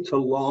easier to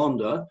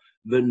launder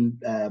than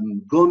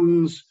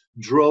guns,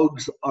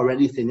 drugs, or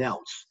anything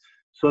else.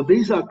 So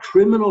these are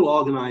criminal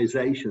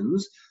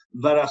organizations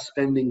that are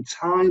spending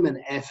time and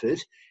effort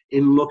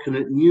in looking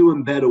at new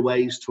and better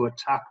ways to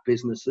attack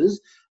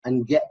businesses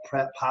and get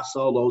past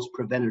all those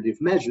preventative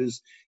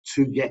measures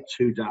to get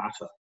to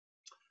data.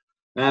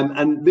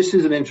 And this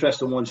is an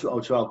interesting one,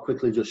 which I'll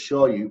quickly just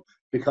show you,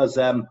 because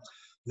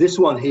this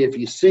one here, if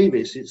you see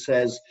this, it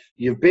says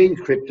you've been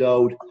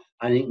cryptoed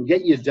and you can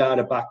get your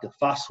data back the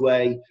fast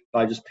way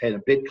by just paying a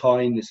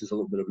Bitcoin. This is a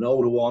little bit of an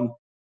older one.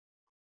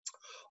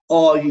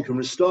 Or you can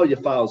restore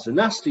your files the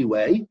nasty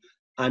way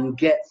and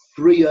get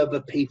 3 other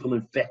people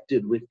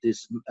infected with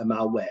this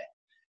malware.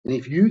 And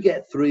if you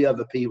get 3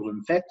 other people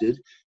infected,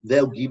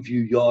 they'll give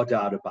you your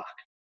data back.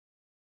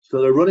 So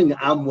they're running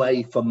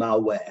Amway for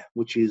malware,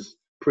 which is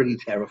pretty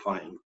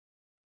terrifying.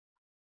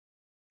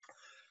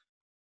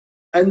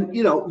 And,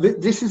 you know,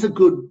 this is a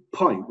good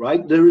point,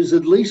 right? There is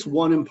at least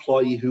one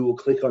employee who will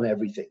click on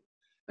everything.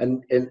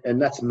 And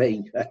that's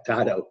me at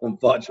Datto,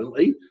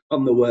 unfortunately.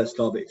 I'm the worst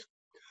of it.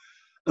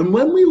 And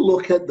when we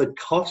look at the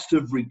cost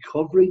of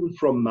recovering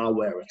from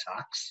malware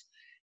attacks,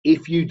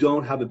 if you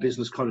don't have a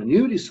business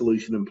continuity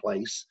solution in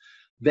place,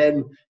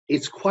 then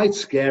it's quite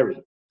scary.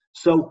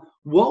 So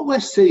what we're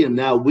seeing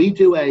now, we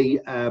do a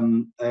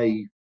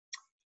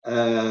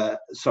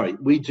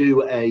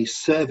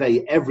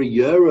survey every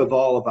year of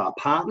all of our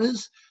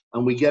partners,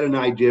 and we get an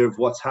idea of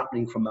what's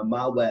happening from a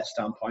malware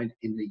standpoint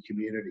in the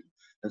community.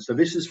 And so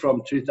this is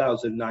from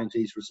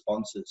 2019's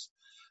responses.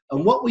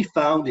 And what we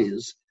found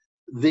is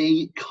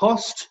the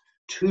cost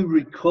to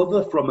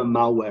recover from a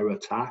malware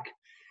attack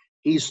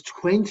is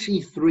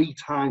 23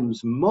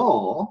 times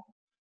more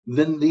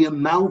than the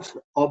amount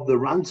of the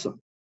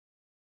ransom.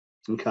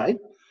 Okay.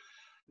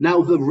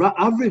 Now, the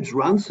average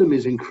ransom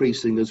is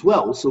increasing as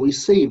well. So we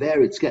see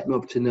there it's getting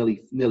up to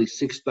nearly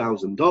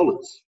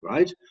 $6,000,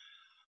 right?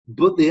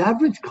 But the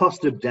average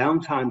cost of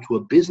downtime to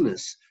a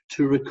business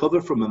to recover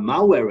from a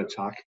malware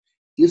attack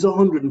is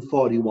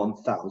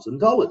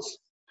 $141,000.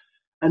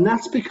 And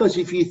that's because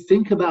if you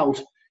think about,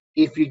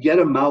 if you get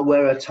a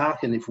malware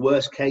attack and if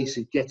worst case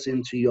it gets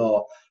into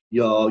your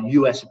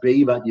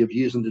USB that you're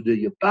using to do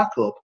your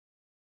backup,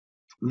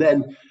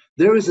 then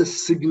there is a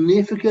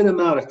significant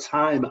amount of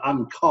time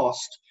and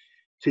cost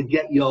to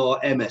get your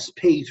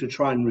MSP to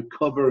try and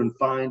recover and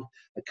find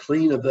a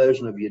cleaner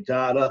version of your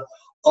data.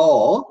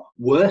 Or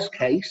worst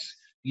case,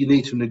 you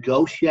need to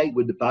negotiate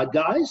with the bad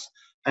guys.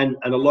 And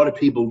a lot of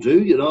people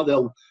do, you know,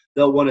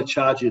 they'll want to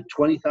charge you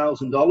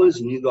 $20,000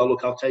 and you go,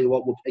 look, I'll tell you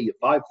what, we'll pay you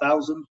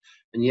 $5,000,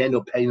 and you end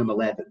up paying them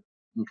 11.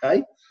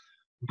 Okay.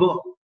 But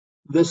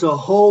there's a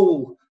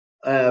whole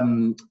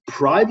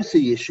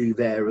privacy issue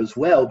there as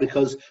well,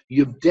 because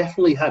you've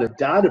definitely had a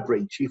data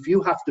breach. If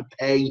you have to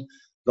pay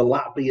the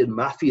Latvian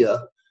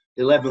mafia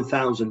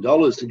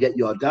 $11,000 to get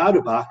your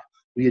data back,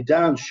 well, you're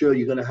darn sure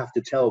you're going to have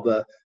to tell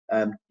the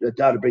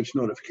Data Breach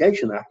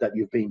Notification Act that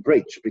you've been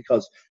breached,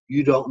 because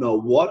you don't know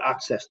what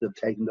access they've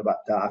taken to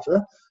that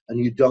data, and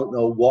you don't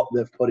know what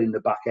they've put in the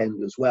back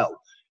end as well.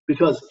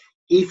 Because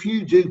if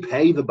you do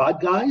pay the bad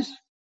guys,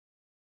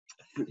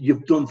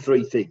 you've done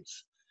 3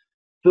 things.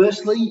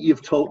 Firstly,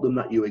 you've told them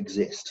that you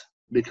exist,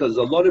 because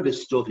a lot of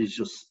this stuff is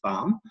just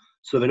spam,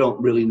 so they don't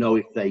really know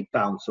if they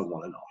found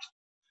someone or not.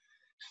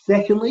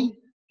 Secondly,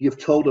 you've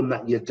told them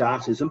that your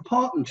data is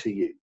important to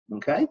you,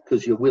 okay,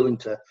 because you're willing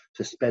to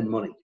spend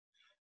money.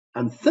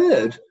 And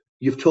third,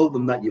 you've told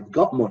them that you've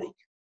got money,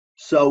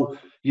 so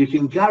you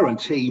can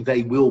guarantee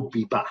they will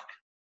be back.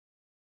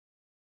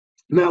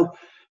 Now,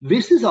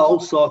 this is all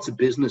sorts of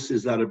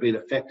businesses that have been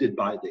affected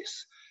by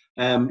this.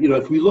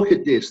 If we look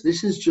at this,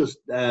 this is just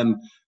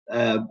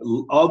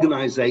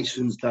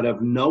organizations that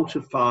have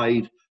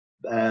notified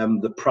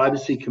the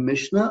privacy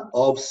commissioner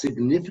of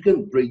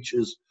significant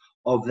breaches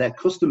of their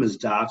customers'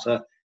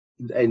 data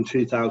in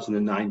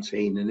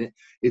 2019. And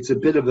it's a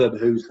bit of a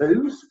who's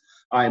who's.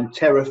 I am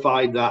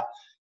terrified that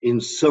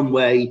in some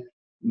way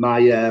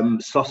my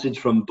sausage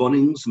from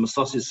Bunnings, my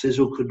sausage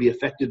sizzle, could be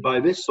affected by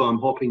this. So I'm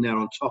hoping they're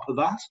on top of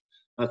that.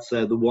 That's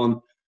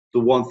the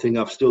one thing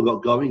I've still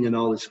got going in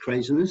all this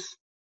craziness.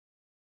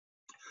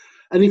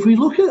 And if we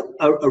look at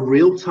a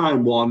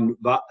real-time one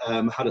that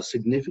had a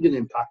significant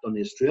impact on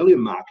the Australian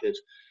market,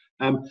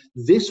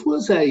 this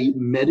was a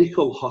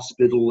medical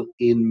hospital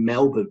in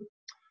Melbourne.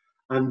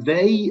 And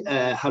they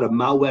had a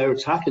malware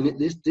attack, and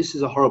this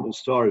is a horrible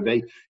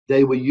story.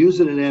 They were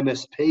using an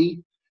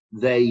MSP.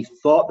 They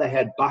thought they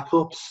had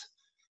backups.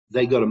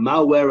 They got a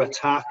malware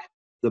attack.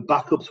 The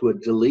backups were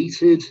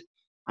deleted,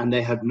 and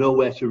they had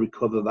nowhere to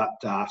recover that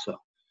data.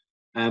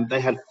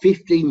 They had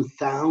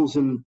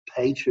 15,000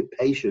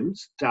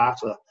 patients'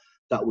 data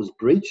that was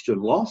breached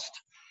and lost,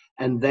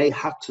 and they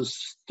had to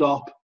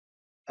stop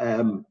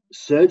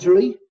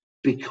surgery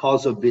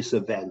because of this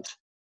event.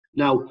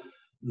 Now,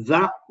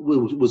 that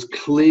was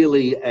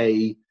clearly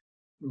a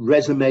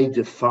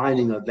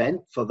resume-defining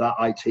event for that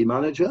IT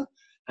manager,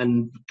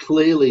 and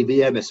clearly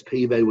the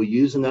MSP they were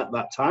using at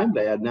that time,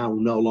 they are now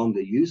no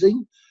longer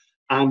using,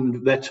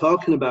 and they're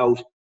talking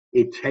about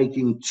it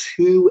taking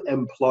 2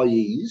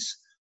 employees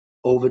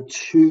over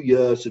 2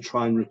 years to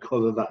try and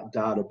recover that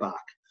data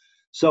back.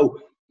 So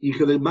you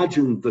can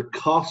imagine the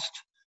cost,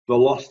 the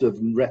loss of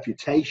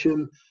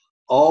reputation,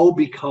 all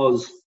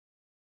because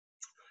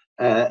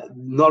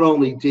not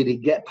only did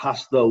it get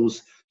past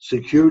those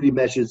security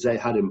measures they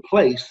had in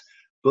place,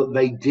 but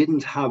they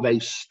didn't have a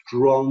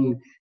strong,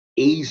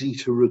 easy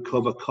to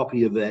recover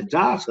copy of their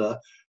data,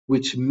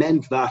 which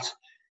meant that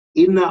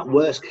in that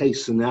worst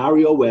case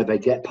scenario where they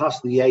get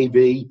past the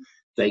AV,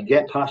 they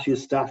get past your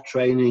staff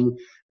training,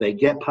 they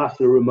get past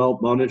the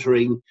remote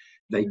monitoring,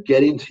 they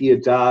get into your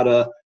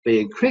data,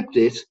 they encrypt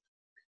it.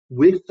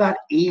 With that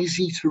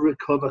easy to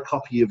recover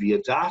copy of your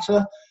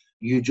data,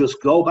 you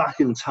just go back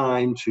in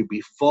time to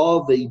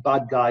before the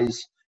bad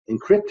guys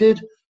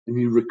encrypted, and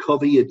you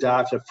recover your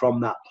data from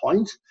that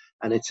point,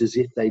 and it's as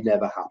if they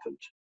never happened.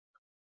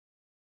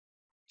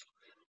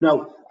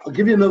 Now, I'll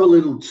give you another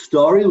little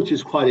story, which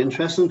is quite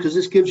interesting, because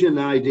this gives you an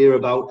idea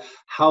about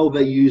how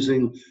they're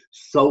using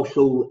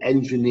social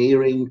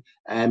engineering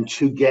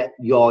to get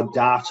your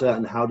data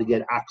and how to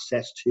get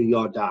access to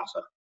your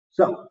data.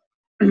 So,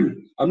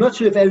 I'm not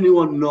sure if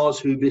anyone knows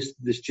who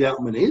this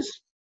gentleman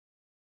is,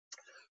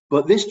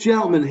 but this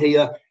gentleman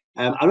here,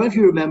 I don't know if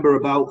you remember,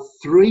 about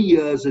 3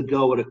 years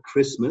ago at a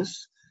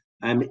Christmas,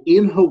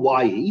 in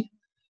Hawaii,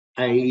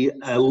 an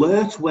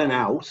alert went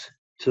out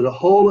to the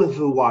whole of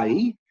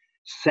Hawaii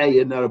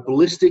saying that a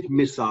ballistic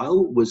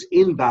missile was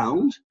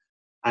inbound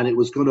and it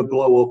was going to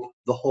blow up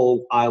the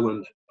whole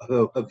island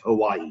of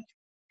Hawaii.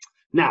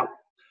 Now,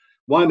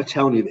 why am I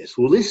telling you this?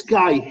 Well, this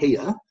guy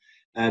here,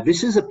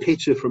 this is a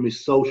picture from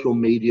his social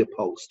media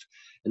post.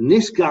 And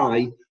this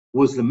guy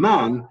was the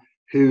man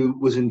who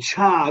was in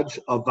charge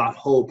of that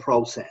whole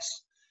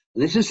process.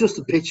 And this is just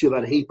a picture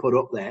that he put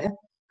up there,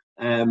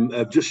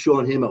 of just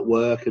showing him at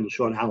work and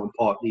showing how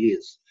important he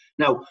is.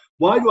 Now,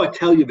 why do I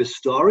tell you this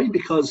story?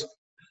 Because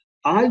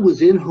I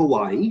was in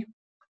Hawaii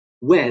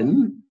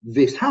when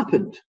this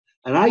happened,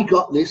 and I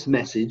got this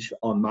message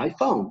on my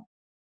phone.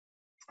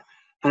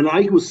 And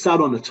I was sat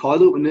on the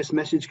toilet when this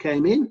message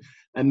came in,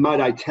 and might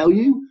I tell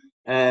you,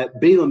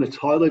 being on the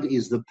toilet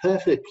is the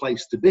perfect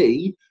place to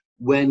be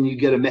when you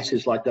get a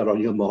message like that on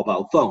your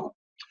mobile phone.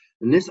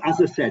 And this,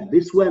 as I said,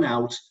 this went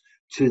out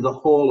to the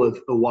whole of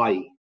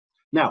Hawaii.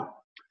 Now,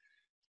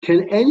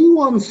 can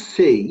anyone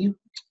see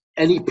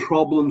any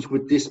problems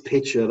with this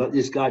picture that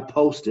this guy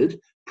posted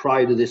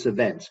prior to this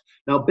event?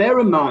 Now, bear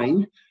in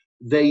mind,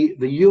 the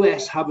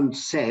US haven't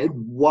said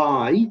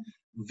why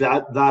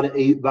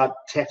that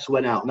text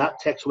went out. And that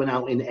text went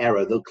out in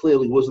error. There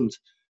clearly wasn't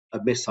a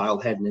missile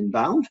heading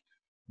inbound,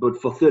 but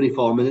for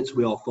 34 minutes,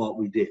 we all thought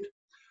we did.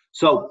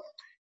 So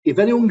if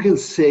anyone can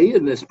see,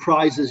 and there's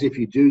prizes if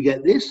you do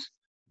get this,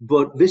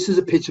 but this is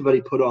a picture that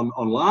he put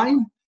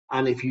online.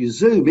 And if you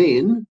zoom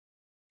in,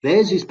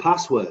 there's his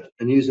password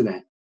and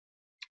username.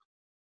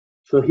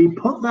 So he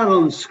put that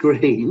on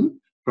screen,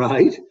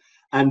 right?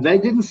 And they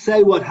didn't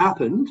say what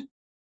happened,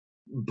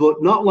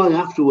 but not long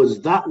afterwards,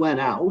 that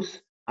went out,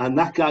 and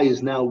that guy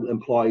is now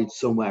employed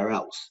somewhere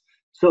else.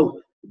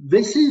 So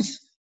this is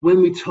when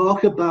we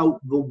talk about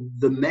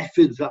the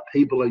methods that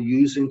people are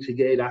using to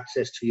get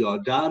access to your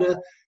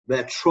data.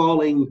 They're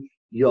trolling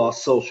your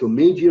social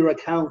media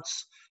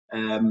accounts.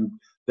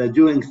 They're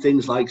doing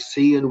things like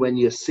seeing when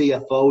your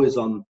CFO is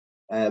on,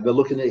 they're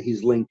looking at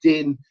his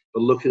LinkedIn,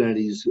 they're looking at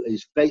his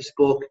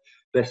Facebook,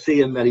 they're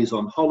seeing that he's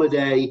on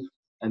holiday,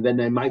 and then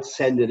they might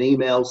send an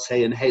email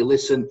saying, hey,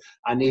 listen,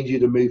 I need you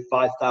to move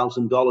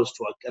 $5,000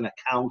 to an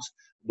account.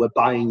 We're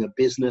buying a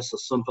business or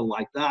something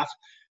like that.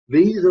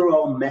 These are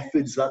all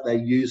methods that they're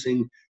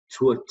using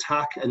to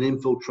attack and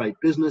infiltrate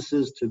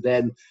businesses to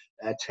then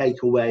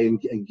take away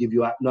and give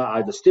you not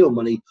either steal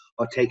money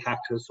or take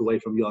access away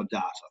from your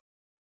data.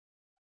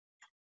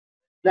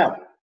 Now,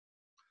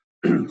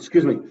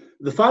 excuse me,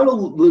 the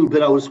final little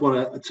bit I just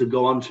want to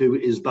go on to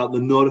is about the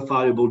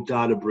Notifiable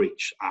Data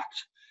Breach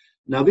Act.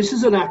 Now, this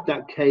is an act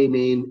that came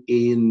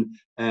in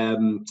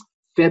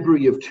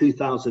February of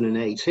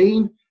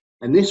 2018,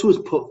 and this was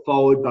put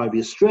forward by the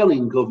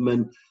Australian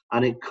government,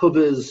 and it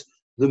covers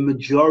the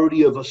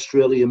majority of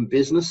Australian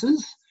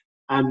businesses.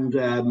 And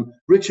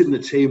Richard and the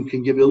team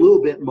can give you a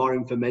little bit more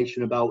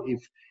information about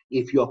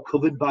if you're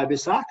covered by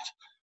this act.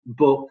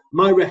 But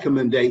my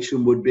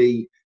recommendation would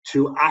be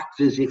to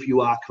act as if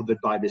you are covered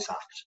by this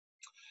act.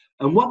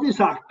 And what this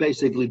act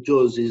basically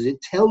does is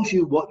it tells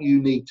you what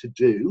you need to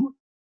do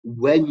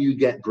when you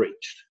get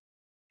breached.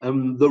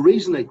 And the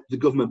reason that the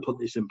government put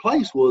this in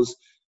place was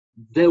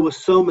there were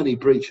so many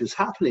breaches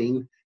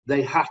happening,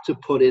 they had to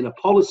put in a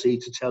policy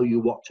to tell you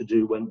what to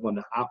do when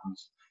it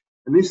happens.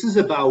 And this is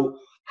about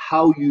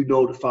how you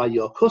notify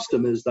your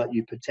customers that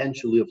you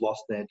potentially have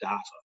lost their data.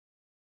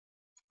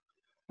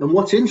 And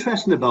what's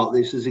interesting about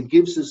this is it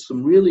gives us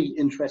some really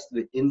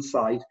interesting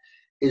insight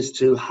as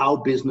to how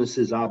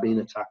businesses are being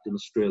attacked in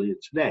Australia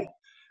today.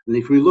 And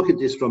if we look at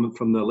this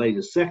from the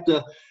latest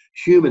sector,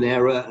 human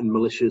error and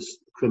malicious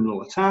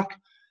criminal attack,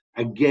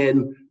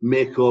 again,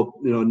 make up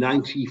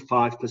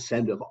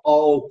 95% of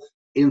all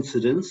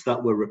incidents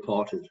that were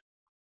reported.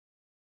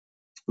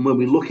 And when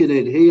we look at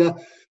it here,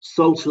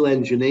 social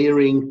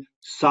engineering,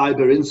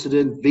 cyber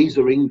incident, these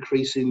are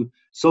increasing.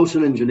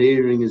 Social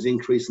engineering is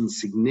increasing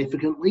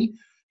significantly.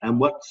 And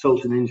what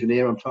social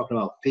engineer, I'm talking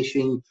about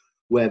phishing,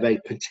 where they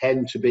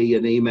pretend to be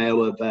an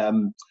email of,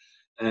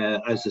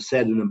 as I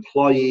said, an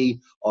employee,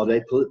 or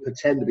they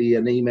pretend to be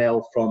an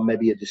email from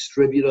maybe a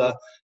distributor,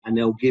 and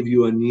they'll give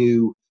you a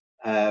new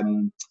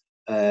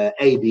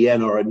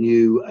ABN or a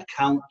new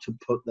account to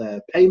put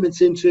their payments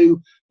into,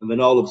 and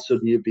then all of a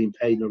sudden you've been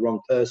paying the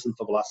wrong person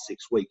for the last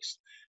 6 weeks.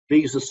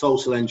 These are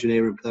social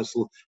engineering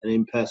and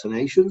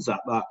impersonations that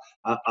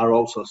are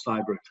also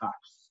cyber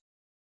attacks.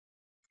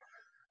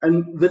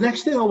 And the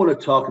next thing I want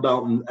to talk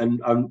about, and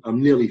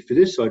I'm nearly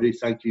finished, so I do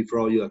thank you for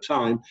all your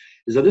time,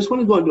 is I just want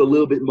to go into a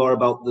little bit more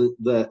about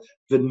the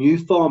new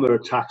form of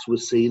attacks we're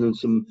seeing and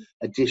some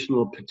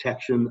additional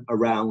protection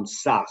around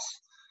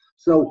SaaS.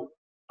 So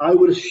I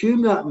would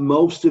assume that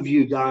most of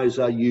you guys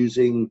are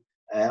using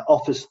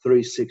Office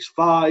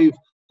 365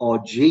 or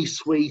G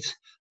Suite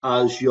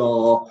as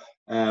your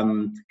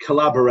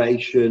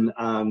collaboration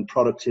and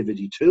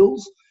productivity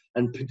tools,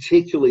 and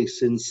particularly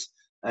since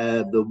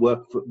the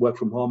work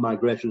from home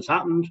migration has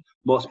happened,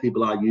 most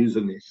people are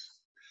using this.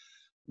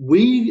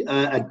 We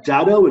at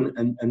Datto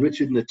and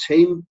Richard and the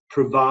team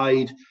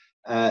provide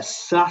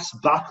SaaS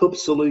backup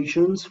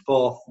solutions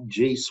for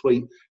G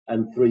Suite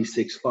and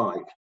 365.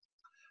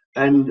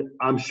 And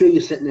I'm sure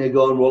you're sitting there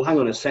going, well, hang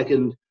on a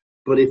second,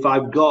 but if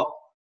I've got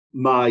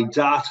my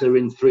data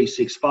in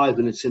 365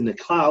 and it's in the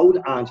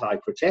cloud, aren't I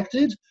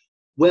protected?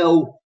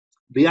 Well,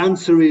 the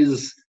answer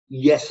is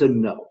yes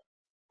and no.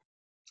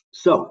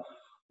 So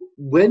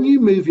when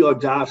you move your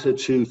data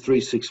to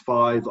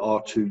 365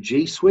 or to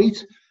G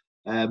Suite,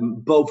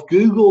 both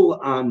Google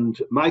and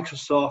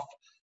Microsoft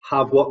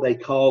have what they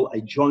call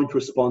a joint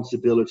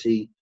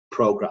responsibility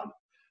program.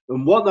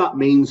 And what that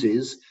means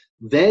is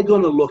they're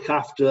going to look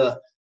after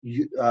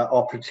you,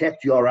 or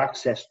protect your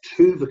access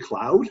to the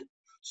cloud.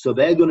 So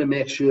they're going to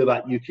make sure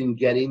that you can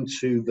get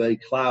into the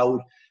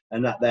cloud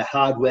and that their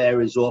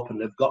hardware is up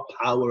and they've got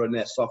power and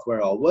their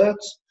software all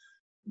works.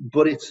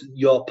 But it's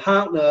your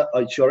partner,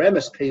 or it's your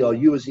MSP, or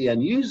you as the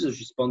end user's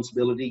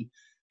responsibility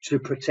to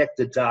protect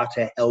the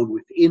data held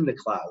within the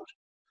cloud.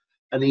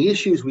 And the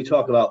issues we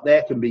talk about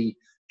there can be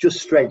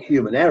just straight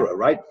human error,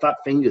 right? Fat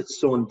fingers,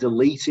 someone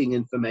deleting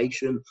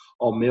information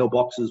or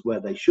mailboxes where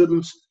they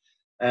shouldn't.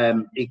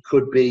 It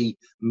could be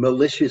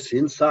malicious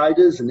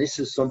insiders, and this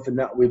is something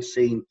that we've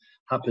seen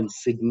happen,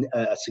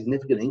 a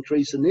significant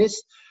increase in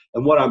this.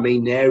 And what I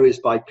mean there is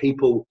by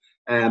people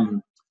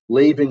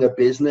leaving a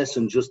business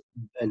and just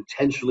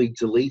intentionally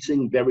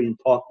deleting very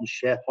important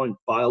SharePoint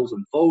files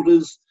and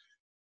folders.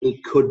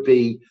 It could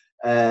be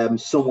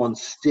someone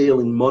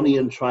stealing money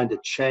and trying to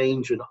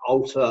change and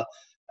alter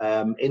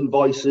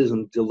invoices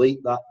and delete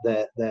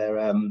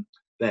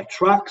their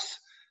tracks,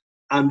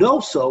 and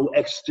also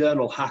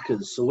external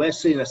hackers. So we're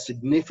seeing a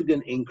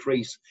significant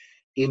increase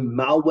in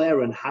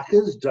malware and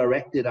hackers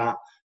directed at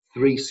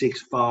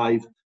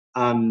 365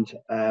 and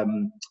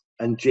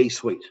G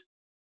Suite.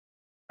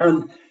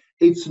 And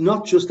it's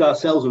not just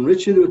ourselves and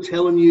Richard who are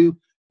telling you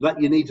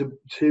that you need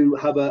to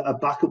have a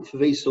backup for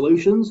these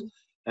solutions.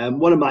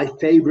 One of my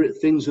favorite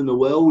things in the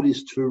world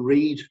is to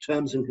read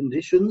terms and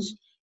conditions.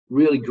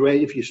 Really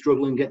great if you're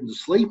struggling getting to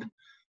sleep.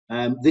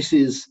 This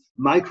is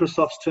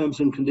Microsoft's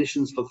terms and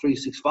conditions for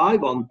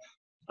 365 on,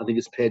 I think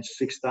it's page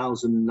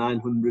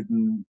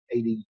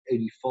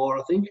 6,984,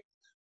 I think.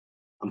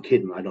 I'm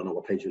kidding, I don't know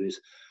what page it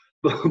is.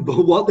 But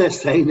what they're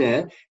saying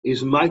there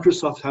is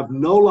Microsoft have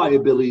no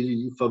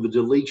liability for the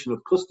deletion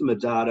of customer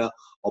data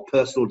or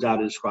personal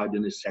data described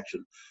in this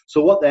section.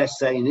 So what they're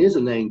saying is,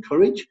 and they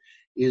encourage,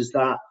 is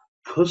that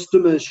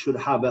customers should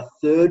have a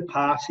third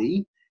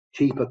party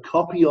keep a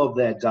copy of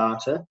their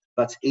data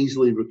that's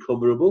easily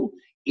recoverable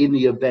in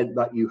the event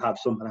that you have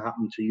something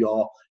happen to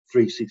your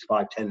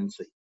 365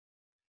 tenancy.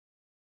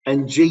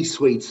 And G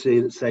Suite say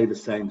the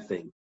same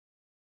thing.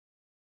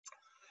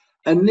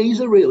 And these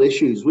are real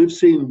issues. We've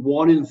seen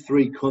 1 in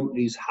 3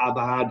 companies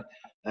have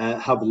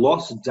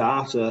lost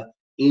data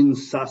in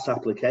SaaS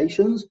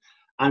applications,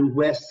 and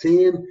we're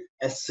seeing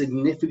a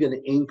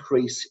significant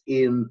increase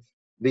in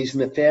these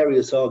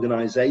nefarious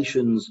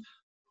organizations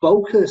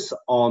focus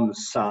on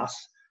SaaS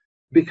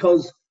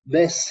because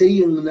they're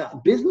seeing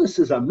that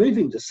businesses are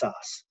moving to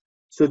SaaS.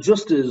 So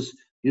just as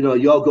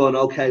you're going,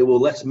 okay, well,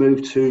 let's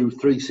move to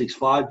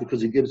 365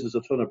 because it gives us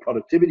a ton of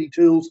productivity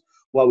tools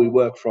while we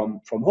work from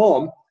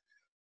home.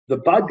 The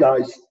bad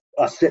guys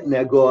are sitting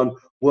there going,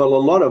 well, a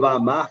lot of our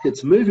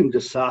market's moving to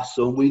SaaS,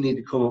 so we need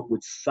to come up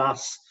with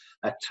SaaS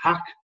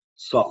attack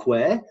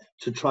software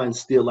to try and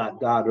steal that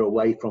data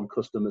away from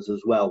customers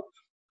as well.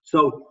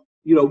 So,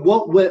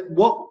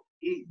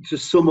 to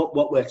sum up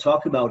what we're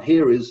talking about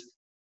here is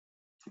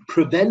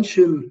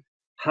prevention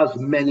has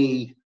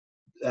many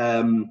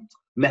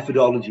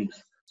methodologies.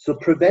 So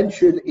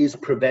prevention is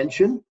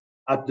prevention.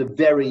 At the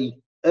very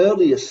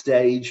earliest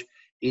stage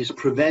is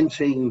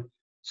preventing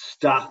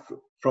staff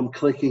from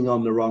clicking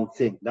on the wrong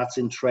thing. That's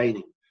in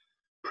training.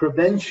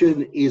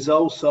 Prevention is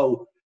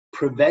also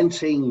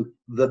preventing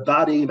the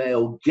bad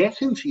email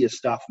getting to your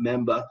staff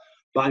member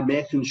by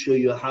making sure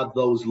you have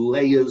those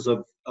layers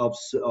of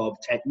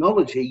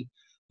technology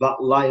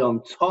that lie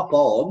on top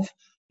of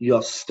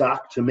your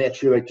stack to make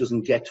sure it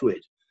doesn't get to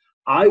it.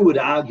 I would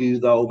argue,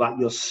 though, that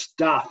your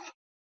staff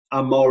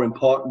are more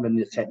important than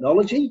the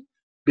technology,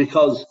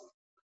 because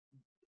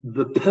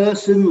the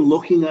person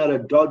looking at a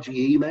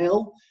dodgy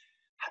email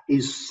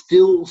is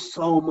still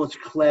so much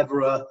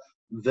cleverer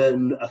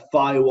than a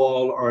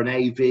firewall or an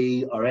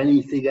AV or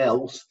anything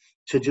else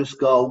to just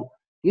go,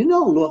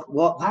 look,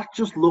 what, that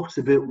just looks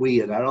a bit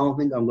weird. I don't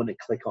think I'm going to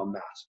click on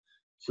that.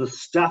 So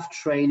staff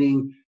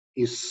training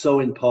is so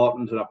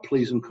important, and I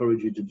please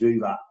encourage you to do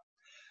that.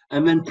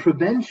 And then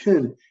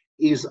prevention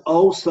is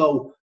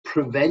also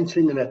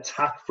preventing an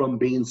attack from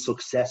being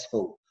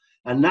successful.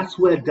 And that's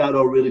where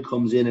Datto really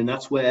comes in, and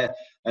that's where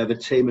the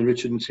team and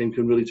Richard and team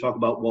can really talk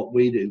about what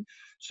we do.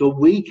 So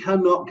we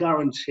cannot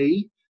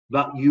guarantee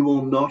that you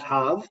will not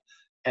have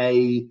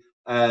a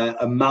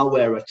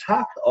malware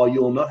attack or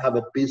you will not have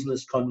a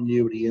business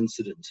continuity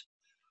incident.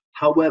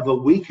 However,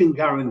 we can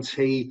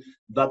guarantee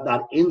that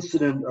that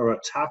incident or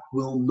attack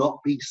will not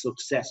be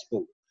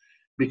successful,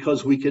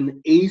 because we can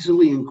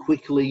easily and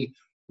quickly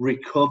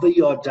recover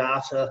your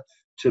data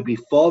to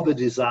before the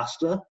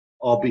disaster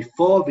or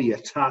before the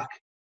attack,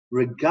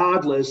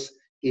 regardless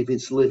if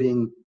it's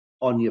living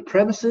on your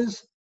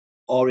premises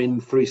or in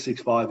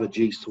 365 or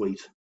G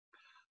Suite.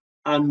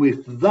 And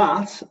with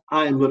that,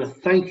 I'm going to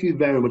thank you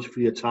very much for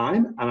your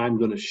time, and I'm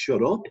going to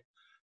shut up,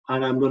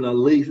 and I'm going to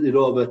leave it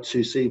over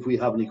to see if we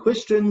have any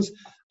questions,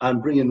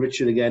 and bring in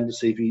Richard again to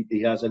see if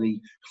he has any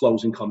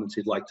closing comments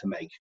he'd like to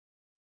make.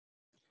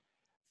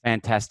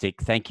 Fantastic.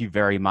 Thank you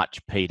very much,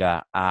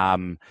 Peter.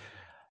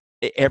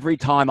 Every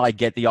time I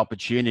get the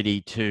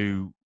opportunity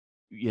to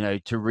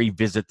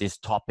revisit this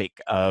topic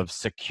of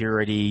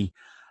security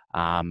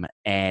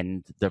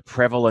and the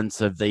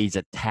prevalence of these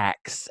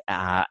attacks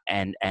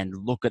and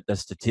look at the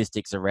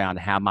statistics around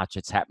how much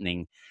it's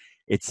happening,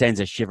 it sends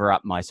a shiver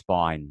up my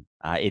spine.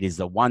 It is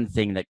the one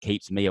thing that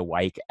keeps me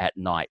awake at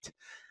night.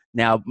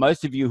 Now,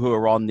 most of you who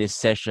are on this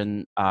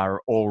session are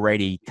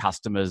already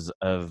customers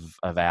of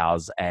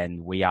ours,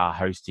 and we are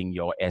hosting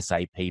your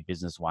SAP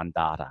Business One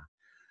data.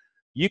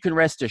 You can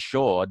rest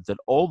assured that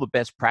all the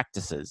best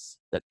practices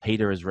that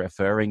Peter is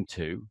referring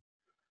to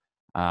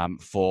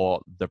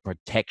for the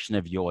protection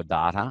of your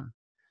data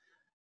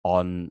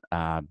on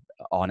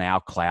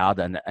our cloud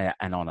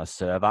and on a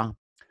server,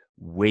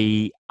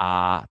 we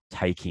are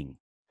taking.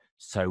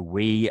 So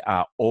we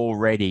are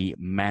already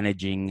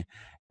managing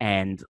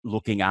and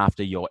looking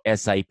after your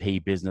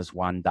SAP Business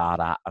One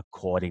data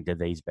according to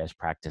these best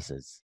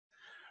practices.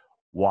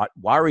 What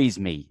worries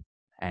me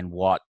and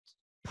what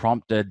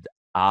prompted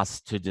us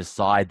to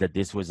decide that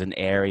this was an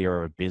area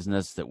of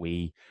business that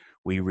we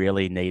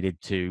really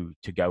needed to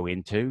go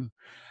into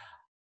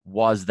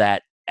was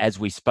that as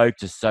we spoke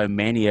to so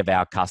many of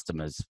our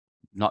customers,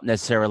 not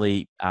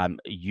necessarily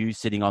you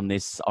sitting on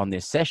this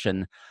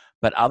session,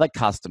 but other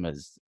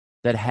customers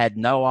that had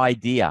no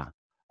idea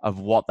of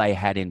what they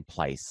had in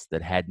place,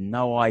 that had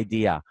no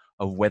idea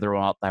of whether or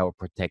not they were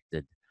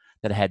protected,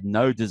 that had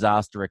no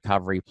disaster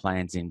recovery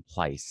plans in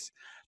place,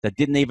 that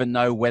didn't even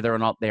know whether or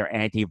not their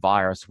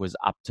antivirus was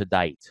up to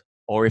date,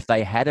 or if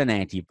they had an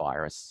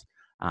antivirus,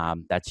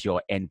 that's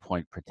your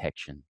endpoint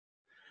protection.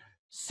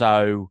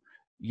 So,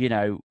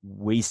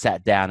 we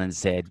sat down and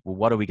said, well,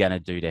 what are we going to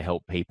do to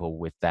help people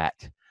with that?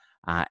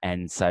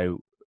 And so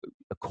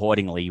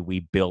accordingly,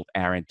 we built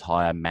our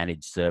entire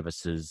managed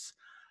services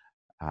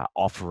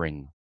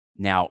offering.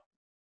 Now,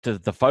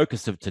 the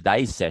focus of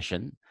today's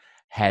session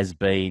has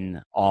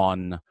been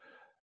on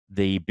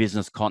the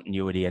business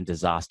continuity and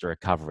disaster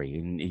recovery.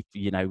 And if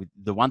you know,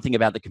 the one thing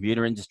about the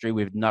computer industry,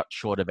 we're not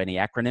short of any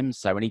acronyms.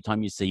 So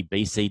anytime you see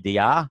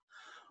BCDR,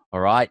 all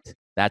right,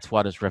 that's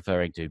what it's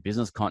referring to: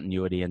 business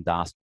continuity and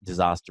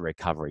disaster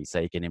recovery. So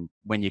you can,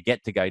 when you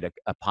get to go to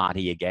a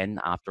party again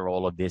after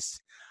all of this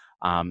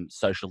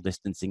social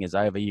distancing is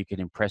over, you can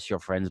impress your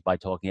friends by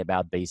talking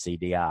about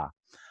BCDR.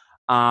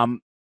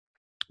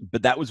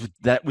 But that was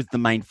the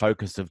main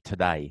focus of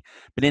today.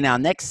 But in our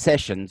next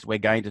sessions, we're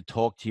going to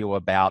talk to you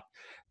about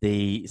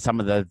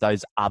some of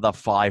those other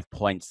 5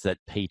 points that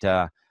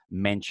Peter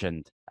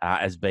mentioned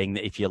as being,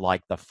 if you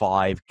like, the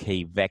 5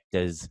 key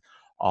vectors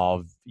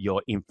of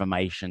your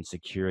information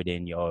security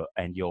and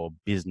your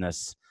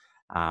business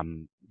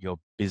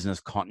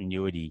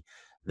continuity.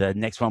 The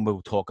next one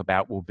we'll talk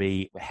about will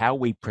be how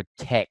we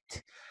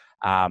protect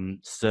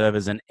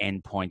servers and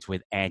endpoints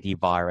with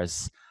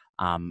antivirus,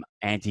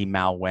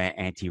 anti-malware,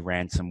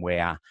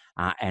 anti-ransomware,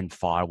 and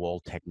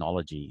firewall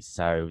technology.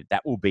 So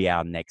that will be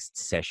our next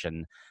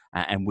session,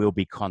 and we'll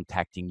be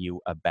contacting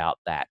you about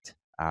that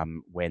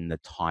when the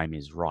time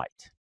is right.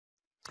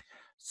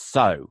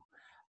 So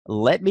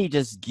let me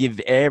just give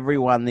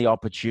everyone the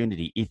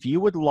opportunity. If you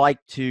would like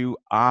to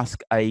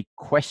ask a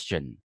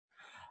question,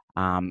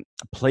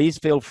 please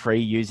feel free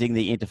using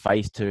the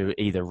interface to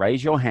either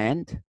raise your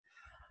hand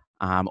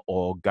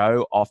or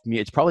go off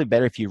mute. It's probably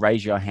better if you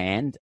raise your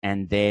hand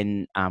and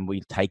then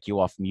we take you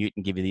off mute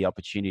and give you the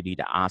opportunity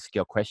to ask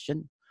your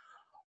question.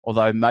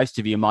 Although most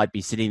of you might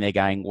be sitting there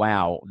going,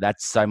 wow,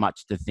 that's so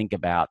much to think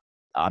about.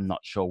 I'm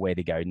not sure where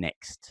to go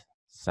next.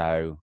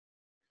 So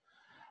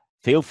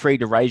feel free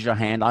to raise your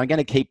hand. I'm going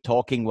to keep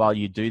talking while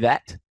you do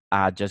that,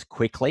 just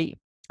quickly,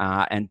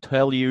 and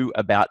tell you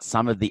about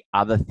some of the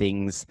other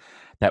things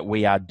that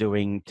we are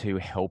doing to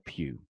help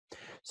you.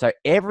 So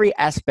every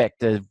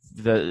aspect of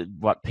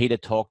what Peter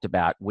talked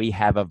about, we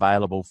have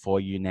available for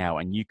you now,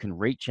 and you can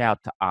reach out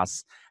to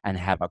us and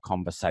have a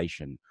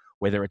conversation,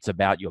 whether it's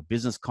about your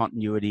business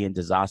continuity and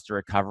disaster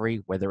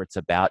recovery, whether it's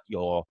about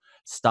your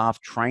staff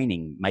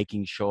training,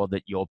 making sure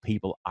that your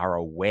people are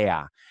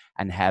aware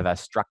and have a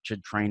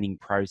structured training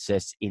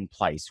process in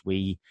place.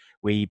 We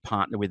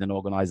partner with an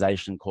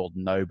organization called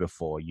Know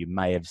Before. You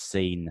may have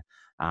seen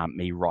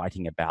me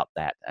writing about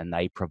that, and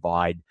they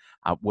provide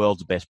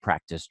world's best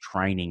practice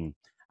training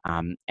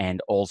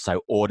and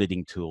also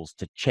auditing tools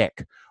to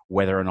check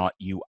whether or not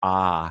you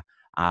are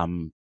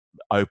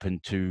open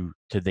to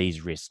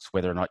these risks,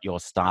 whether or not your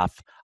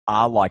staff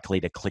are likely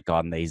to click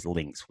on these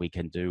links. We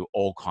can do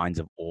all kinds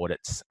of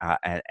audits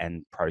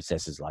and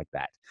processes like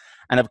that.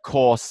 And of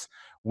course,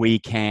 we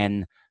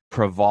can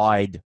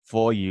provide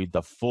for you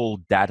the full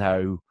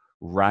Datto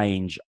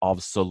range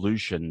of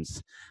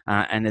solutions.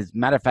 And as a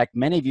matter of fact,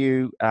 many of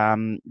you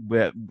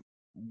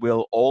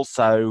will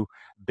also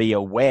be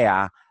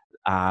aware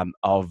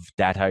of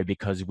Datto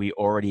because we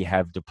already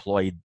have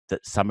deployed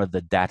some of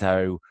the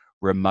Datto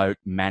remote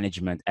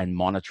management and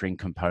monitoring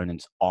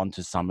components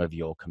onto some of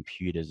your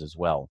computers as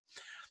well.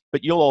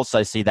 But you'll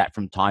also see that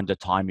from time to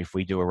time if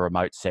we do a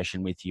remote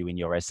session with you in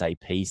your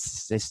SAP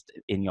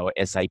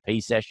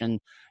session,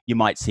 you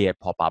might see it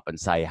pop up and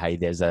say, hey,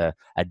 there's a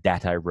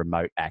Datto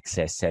remote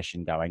access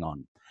session going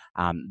on.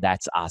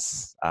 That's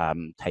us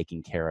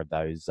taking care of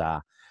those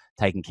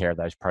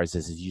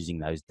processes using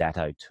those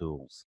Datto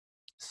tools.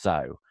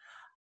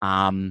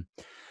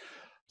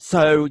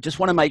 So just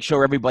want to make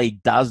sure everybody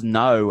does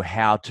know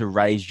how to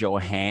raise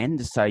your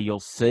hand. So you'll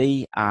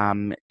see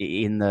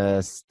in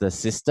the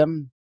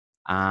system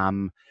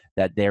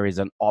that there is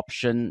an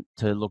option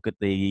to look at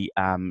the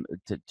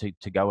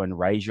to go and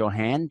raise your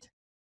hand.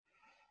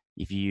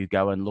 If you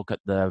go and look at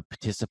the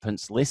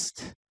participants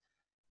list,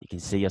 you can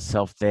see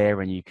yourself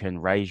there and you can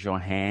raise your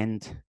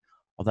hand.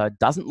 Although it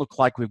doesn't look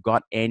like we've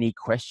got any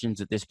questions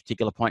at this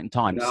particular point in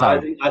time. No,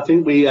 so I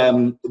think we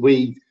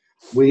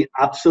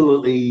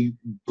absolutely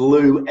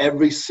blew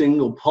every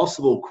single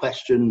possible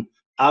question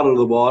out of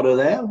the water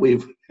there.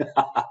 We've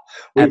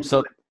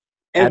absolutely.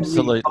 Every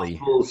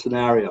possible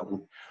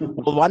scenario.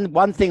 Well,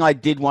 one thing I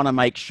did want to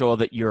make sure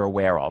that you're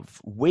aware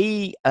of,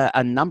 we,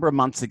 a number of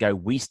months ago,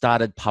 we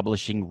started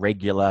publishing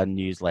regular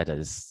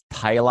newsletters.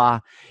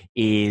 Taylor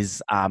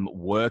is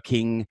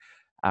working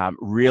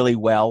really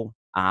well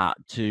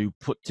to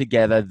put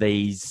together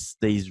these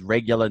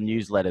regular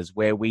newsletters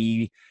where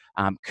we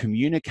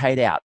communicate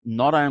out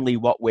not only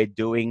what we're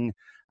doing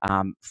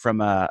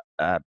from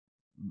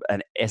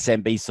an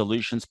SMB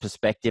solutions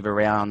perspective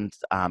around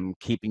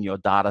keeping your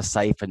data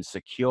safe and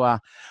secure,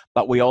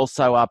 but we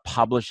also are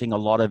publishing a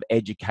lot of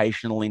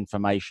educational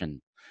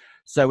information.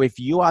 So if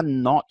you are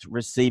not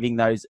receiving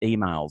those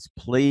emails,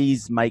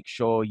 please make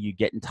sure you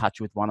get in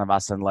touch with one of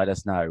us and let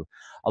us know.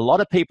 A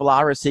lot of people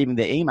are receiving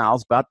the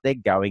emails, but they're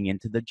going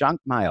into the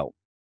junk mail.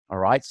 All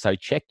right, so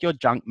check your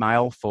junk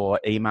mail for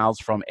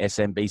emails from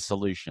SMB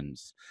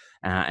Solutions.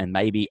 and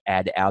maybe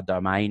add our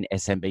domain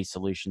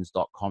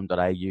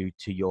smbsolutions.com.au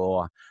to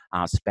your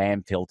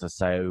spam filter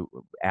so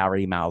our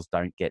emails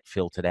don't get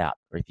filtered out.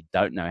 Or if you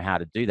don't know how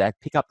to do that,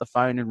 pick up the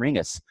phone and ring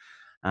us,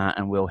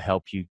 and we'll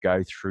help you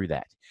go through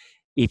that.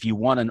 If you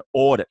want an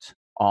audit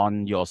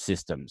on your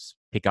systems,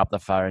 pick up the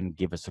phone,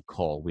 give us a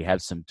call. We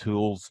have some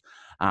tools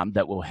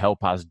that will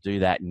help us do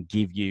that and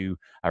give you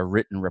a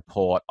written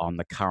report on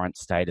the current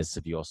status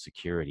of your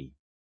security.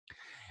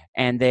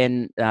 And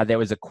then there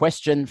was a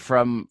question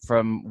from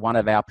one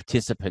of our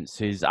participants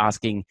who's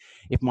asking,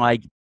 if my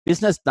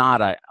business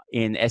data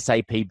in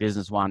SAP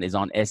Business One is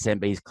on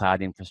SMB's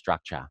cloud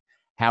infrastructure,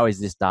 how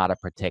is this data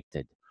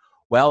protected?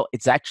 Well,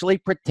 it's actually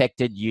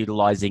protected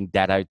utilizing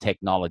Datto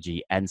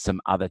technology and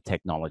some other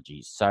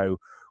technologies. So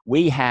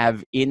we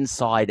have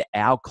inside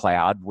our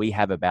cloud, we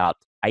have about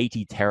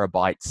 80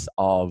 terabytes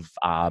of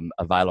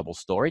available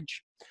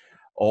storage,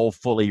 all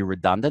fully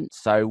redundant.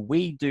 So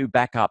we do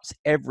backups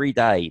every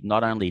day,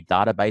 not only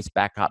database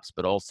backups,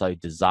 but also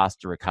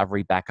disaster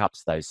recovery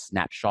backups, those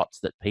snapshots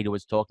that Peter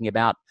was talking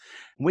about.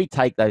 We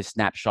take those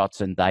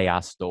snapshots and they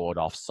are stored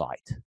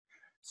offsite.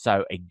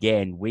 So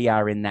again, we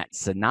are in that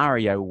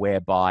scenario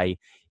whereby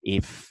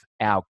if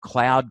our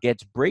cloud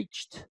gets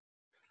breached,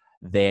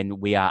 then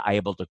we are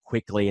able to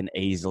quickly and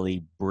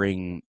easily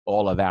bring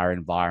all of our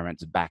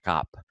environments back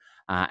up.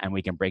 And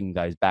we can bring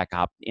those back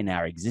up in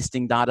our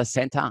existing data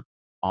center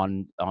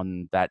on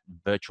that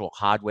virtual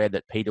hardware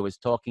that Peter was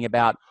talking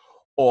about,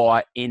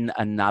 or in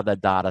another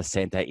data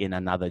center in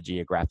another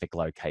geographic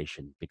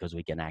location, because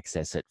we can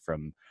access it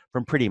from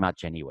pretty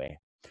much anywhere.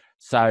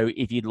 So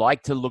if you'd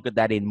like to look at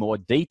that in more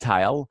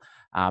detail,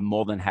 I'm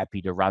more than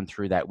happy to run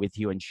through that with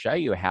you and show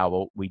you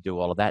how we do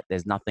all of that.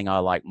 There's nothing I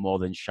like more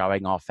than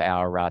showing off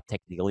our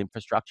technical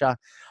infrastructure.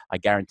 I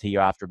guarantee you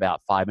after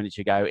about 5 minutes,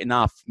 you go,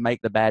 enough,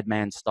 make the bad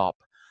man stop.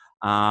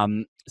 But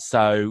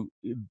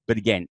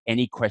again,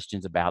 any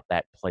questions about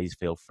that, please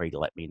feel free to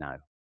let me know.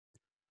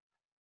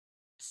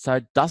 So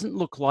it doesn't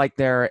look like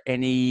there are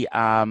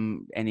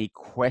any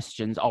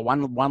questions. Oh,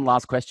 one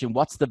last question.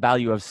 What's the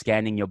value of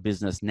scanning your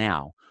business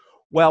now?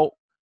 Well,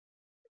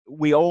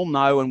 we all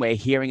know, and we're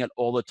hearing it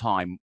all the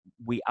time,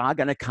 we are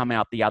going to come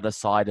out the other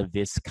side of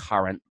this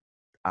current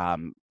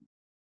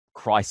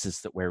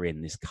crisis that we're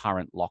in, this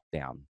current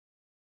lockdown.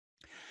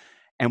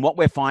 And what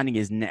we're finding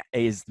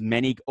is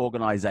many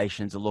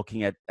organizations are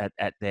looking at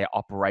their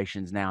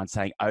operations now and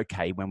saying,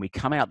 okay, when we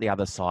come out the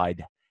other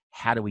side,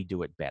 how do we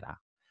do it better?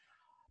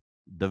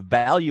 The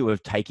value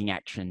of taking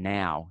action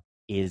now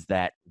is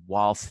that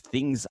whilst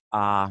things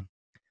are,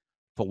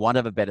 for want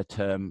of a better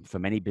term, for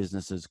many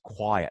businesses,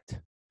 quiet,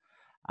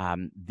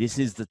 this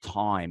is the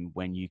time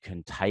when you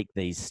can take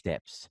these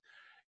steps.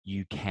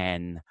 You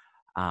can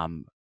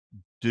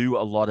do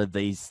a lot of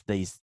this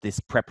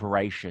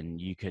preparation.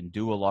 You can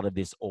do a lot of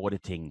this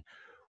auditing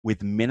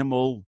with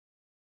minimal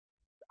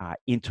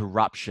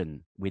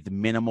interruption, with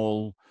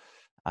minimal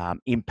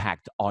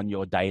impact on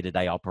your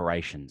day-to-day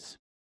operations.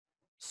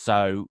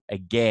 So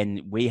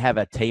again, we have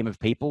a team of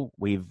people.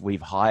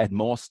 We've hired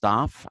more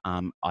staff.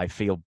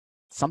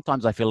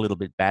 Sometimes I feel a little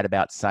bit bad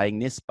about saying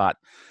this, but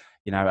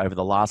over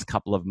the last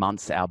couple of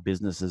months, our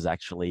business has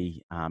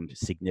actually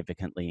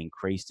significantly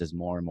increased as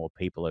more and more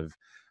people have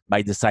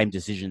made the same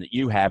decision that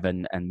you have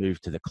and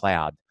moved to the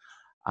cloud.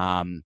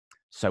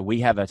 So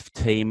we have a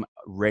team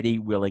ready,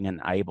 willing, and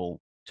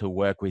able to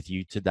work with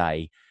you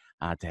today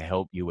to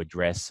help you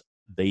address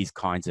these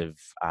kinds of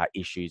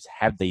issues,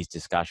 have these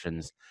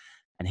discussions,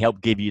 and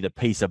help give you the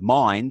peace of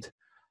mind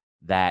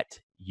that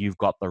you've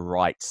got the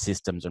right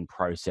systems and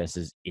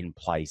processes in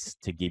place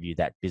to give you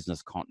that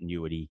business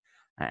continuity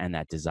and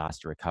that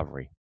disaster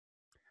recovery.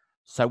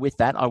 So with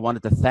that, I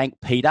wanted to thank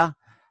Peter,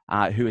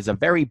 who is a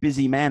very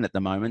busy man at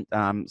the moment,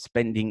 was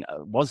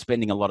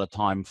spending a lot of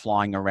time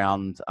flying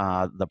around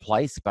the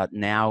place, but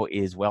now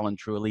is well and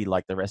truly,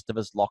 like the rest of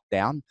us, locked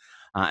down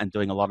and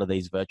doing a lot of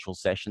these virtual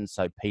sessions.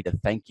 So Peter,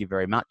 thank you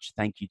very much.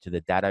 Thank you to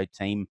the Datto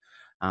team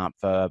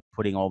for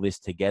putting all this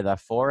together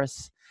for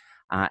us.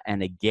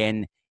 And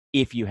again,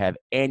 if you have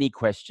any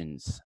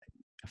questions,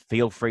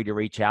 feel free to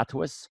reach out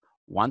to us.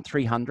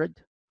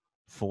 1300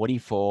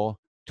 44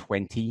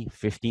 20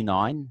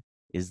 59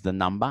 is the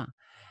number,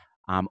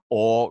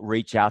 or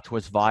reach out to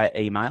us via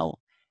email.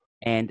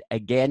 And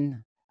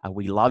again,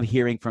 we love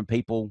hearing from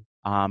people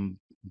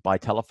by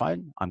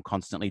telephone. I'm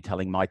constantly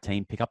telling my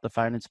team, pick up the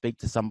phone and speak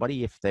to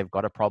somebody if they've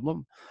got a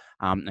problem.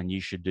 And you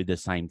should do the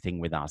same thing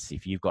with us.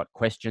 If you've got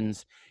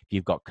questions, if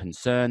you've got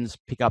concerns,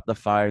 pick up the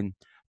phone,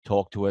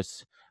 talk to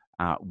us.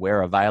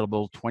 We're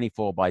available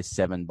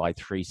 24/7 by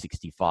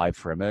 365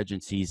 for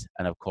emergencies,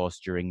 and of course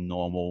during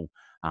normal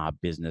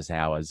business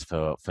hours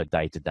for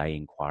day-to-day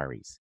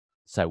inquiries.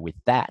 So with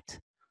that,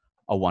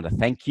 I want to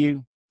thank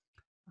you.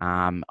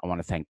 I want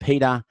to thank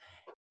Peter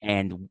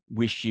and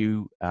wish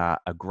you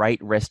a great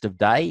rest of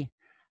day,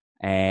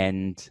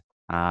 and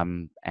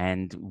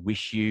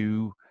wish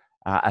you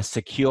a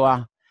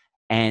secure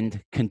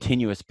and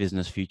continuous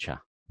business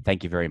future.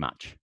 Thank you very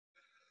much.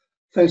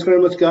 Thanks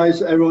very much,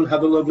 guys. Everyone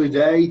have a lovely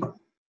day.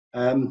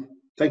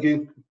 Thank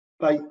you.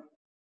 Bye.